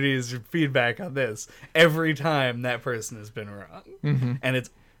community's feedback on this. Every time that person has been wrong, and it's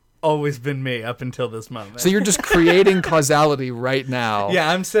always been me up until this moment. So you're just creating causality right now. Yeah,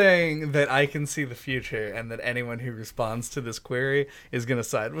 I'm saying that I can see the future and that anyone who responds to this query is going to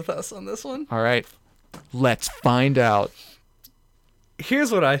side with us on this one. All right. Let's find out.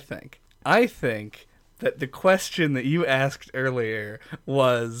 Here's what I think. I think that the question that you asked earlier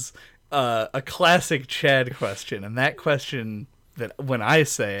was a classic Chad question, and that question that when I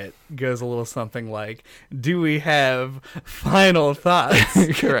say it goes a little something like, do we have final thoughts?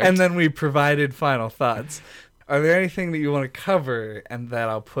 Correct. And then we provided final thoughts. Are there anything that you want to cover and that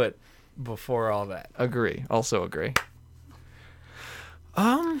I'll put before all that? Agree. Also agree.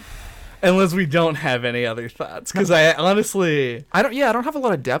 Unless we don't have any other thoughts. Because I honestly... I don't have a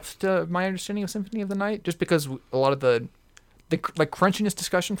lot of depth to my understanding of Symphony of the Night, just because a lot of the like crunchiness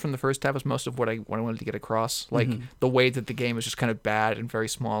discussion from the first half was most of what I wanted to get across. Like the way that the game is just kind of bad in very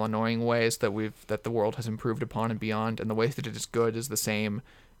small, annoying ways that the world has improved upon and beyond, and the ways that it is good is the same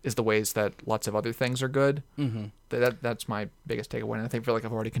as the ways that lots of other things are good. Mm-hmm. That's my biggest takeaway, and I feel like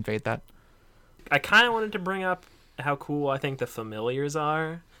I've already conveyed that. I kind of wanted to bring up how cool I think the familiars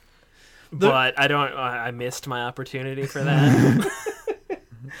are, but I missed my opportunity for that.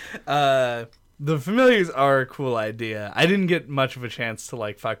 The familiars are a cool idea. I didn't get much of a chance to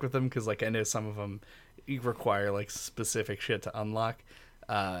like fuck with them because like I know some of them require like specific shit to unlock.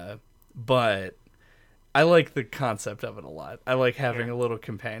 But I like the concept of it a lot. I like having a little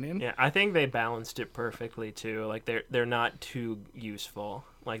companion. Yeah, I think they balanced it perfectly too. Like they're not too useful.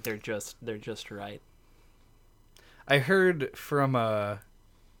 Like they're just right. I heard from a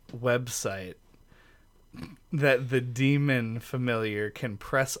website that the demon familiar can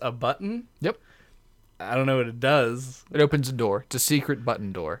press a button. Yep. I don't know what it does. It opens a door. It's a secret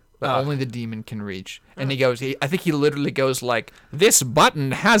button door that Ah. only the demon can reach. And I think he literally goes like, "This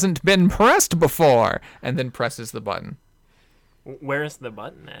button hasn't been pressed before," and then presses the button. Where's the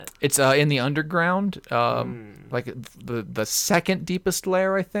button at? It's in the underground, like the second deepest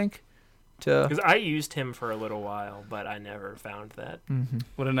layer, I think. Because I used him for a little while, but I never found that.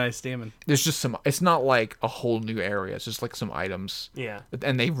 What a nice demon. There's just some. It's not like a whole new area. It's just like some items. Yeah.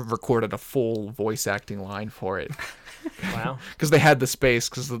 And they recorded a full voice acting line for it Wow. because they had the space.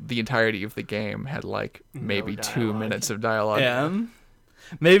 Because the entirety of the game had like maybe 2 dialogue. minutes of dialogue. Yeah.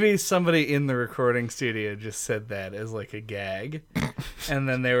 Maybe somebody in the recording studio just said that as like a gag. And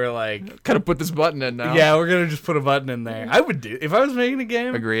then they were like, Gotta put this button in now. yeah, we're going to just put a button in there. I would do if I was making a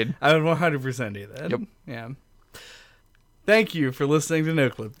game. Agreed. I would 100% do that. Yep. Yeah. Thank you for listening to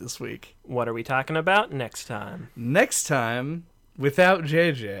NoClip this week. What are we talking about next time? Next time, without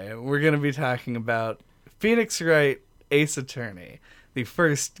JJ, we're going to be talking about Phoenix Wright Ace Attorney, the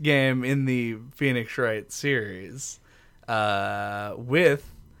first game in the Phoenix Wright series, with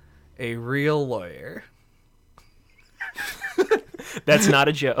a real lawyer. That's not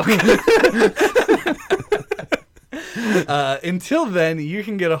a joke. Until then, you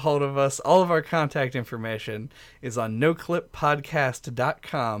can get a hold of us. All of our contact information is on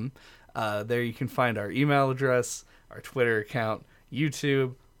noclippodcast.com. There you can find our email address, our Twitter account,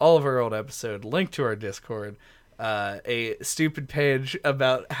 YouTube, all of our old episode, link to our Discord, a stupid page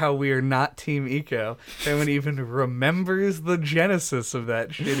about how we are not Team Eco. No one even remembers the genesis of that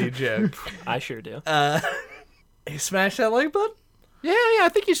shitty joke. I sure do. Smash that like button. Yeah. I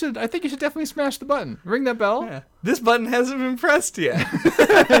think you should. I think you should definitely smash the button. Ring that bell. Yeah. This button hasn't been pressed yet.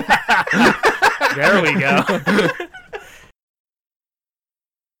 There we go.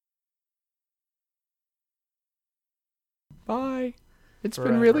 Bye. It's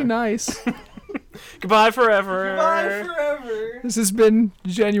been really nice. Goodbye forever. Bye forever. This has been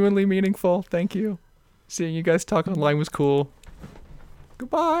genuinely meaningful. Thank you. Seeing you guys talk online was cool.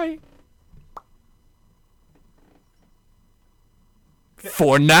 Goodbye.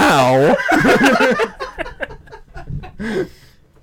 For now.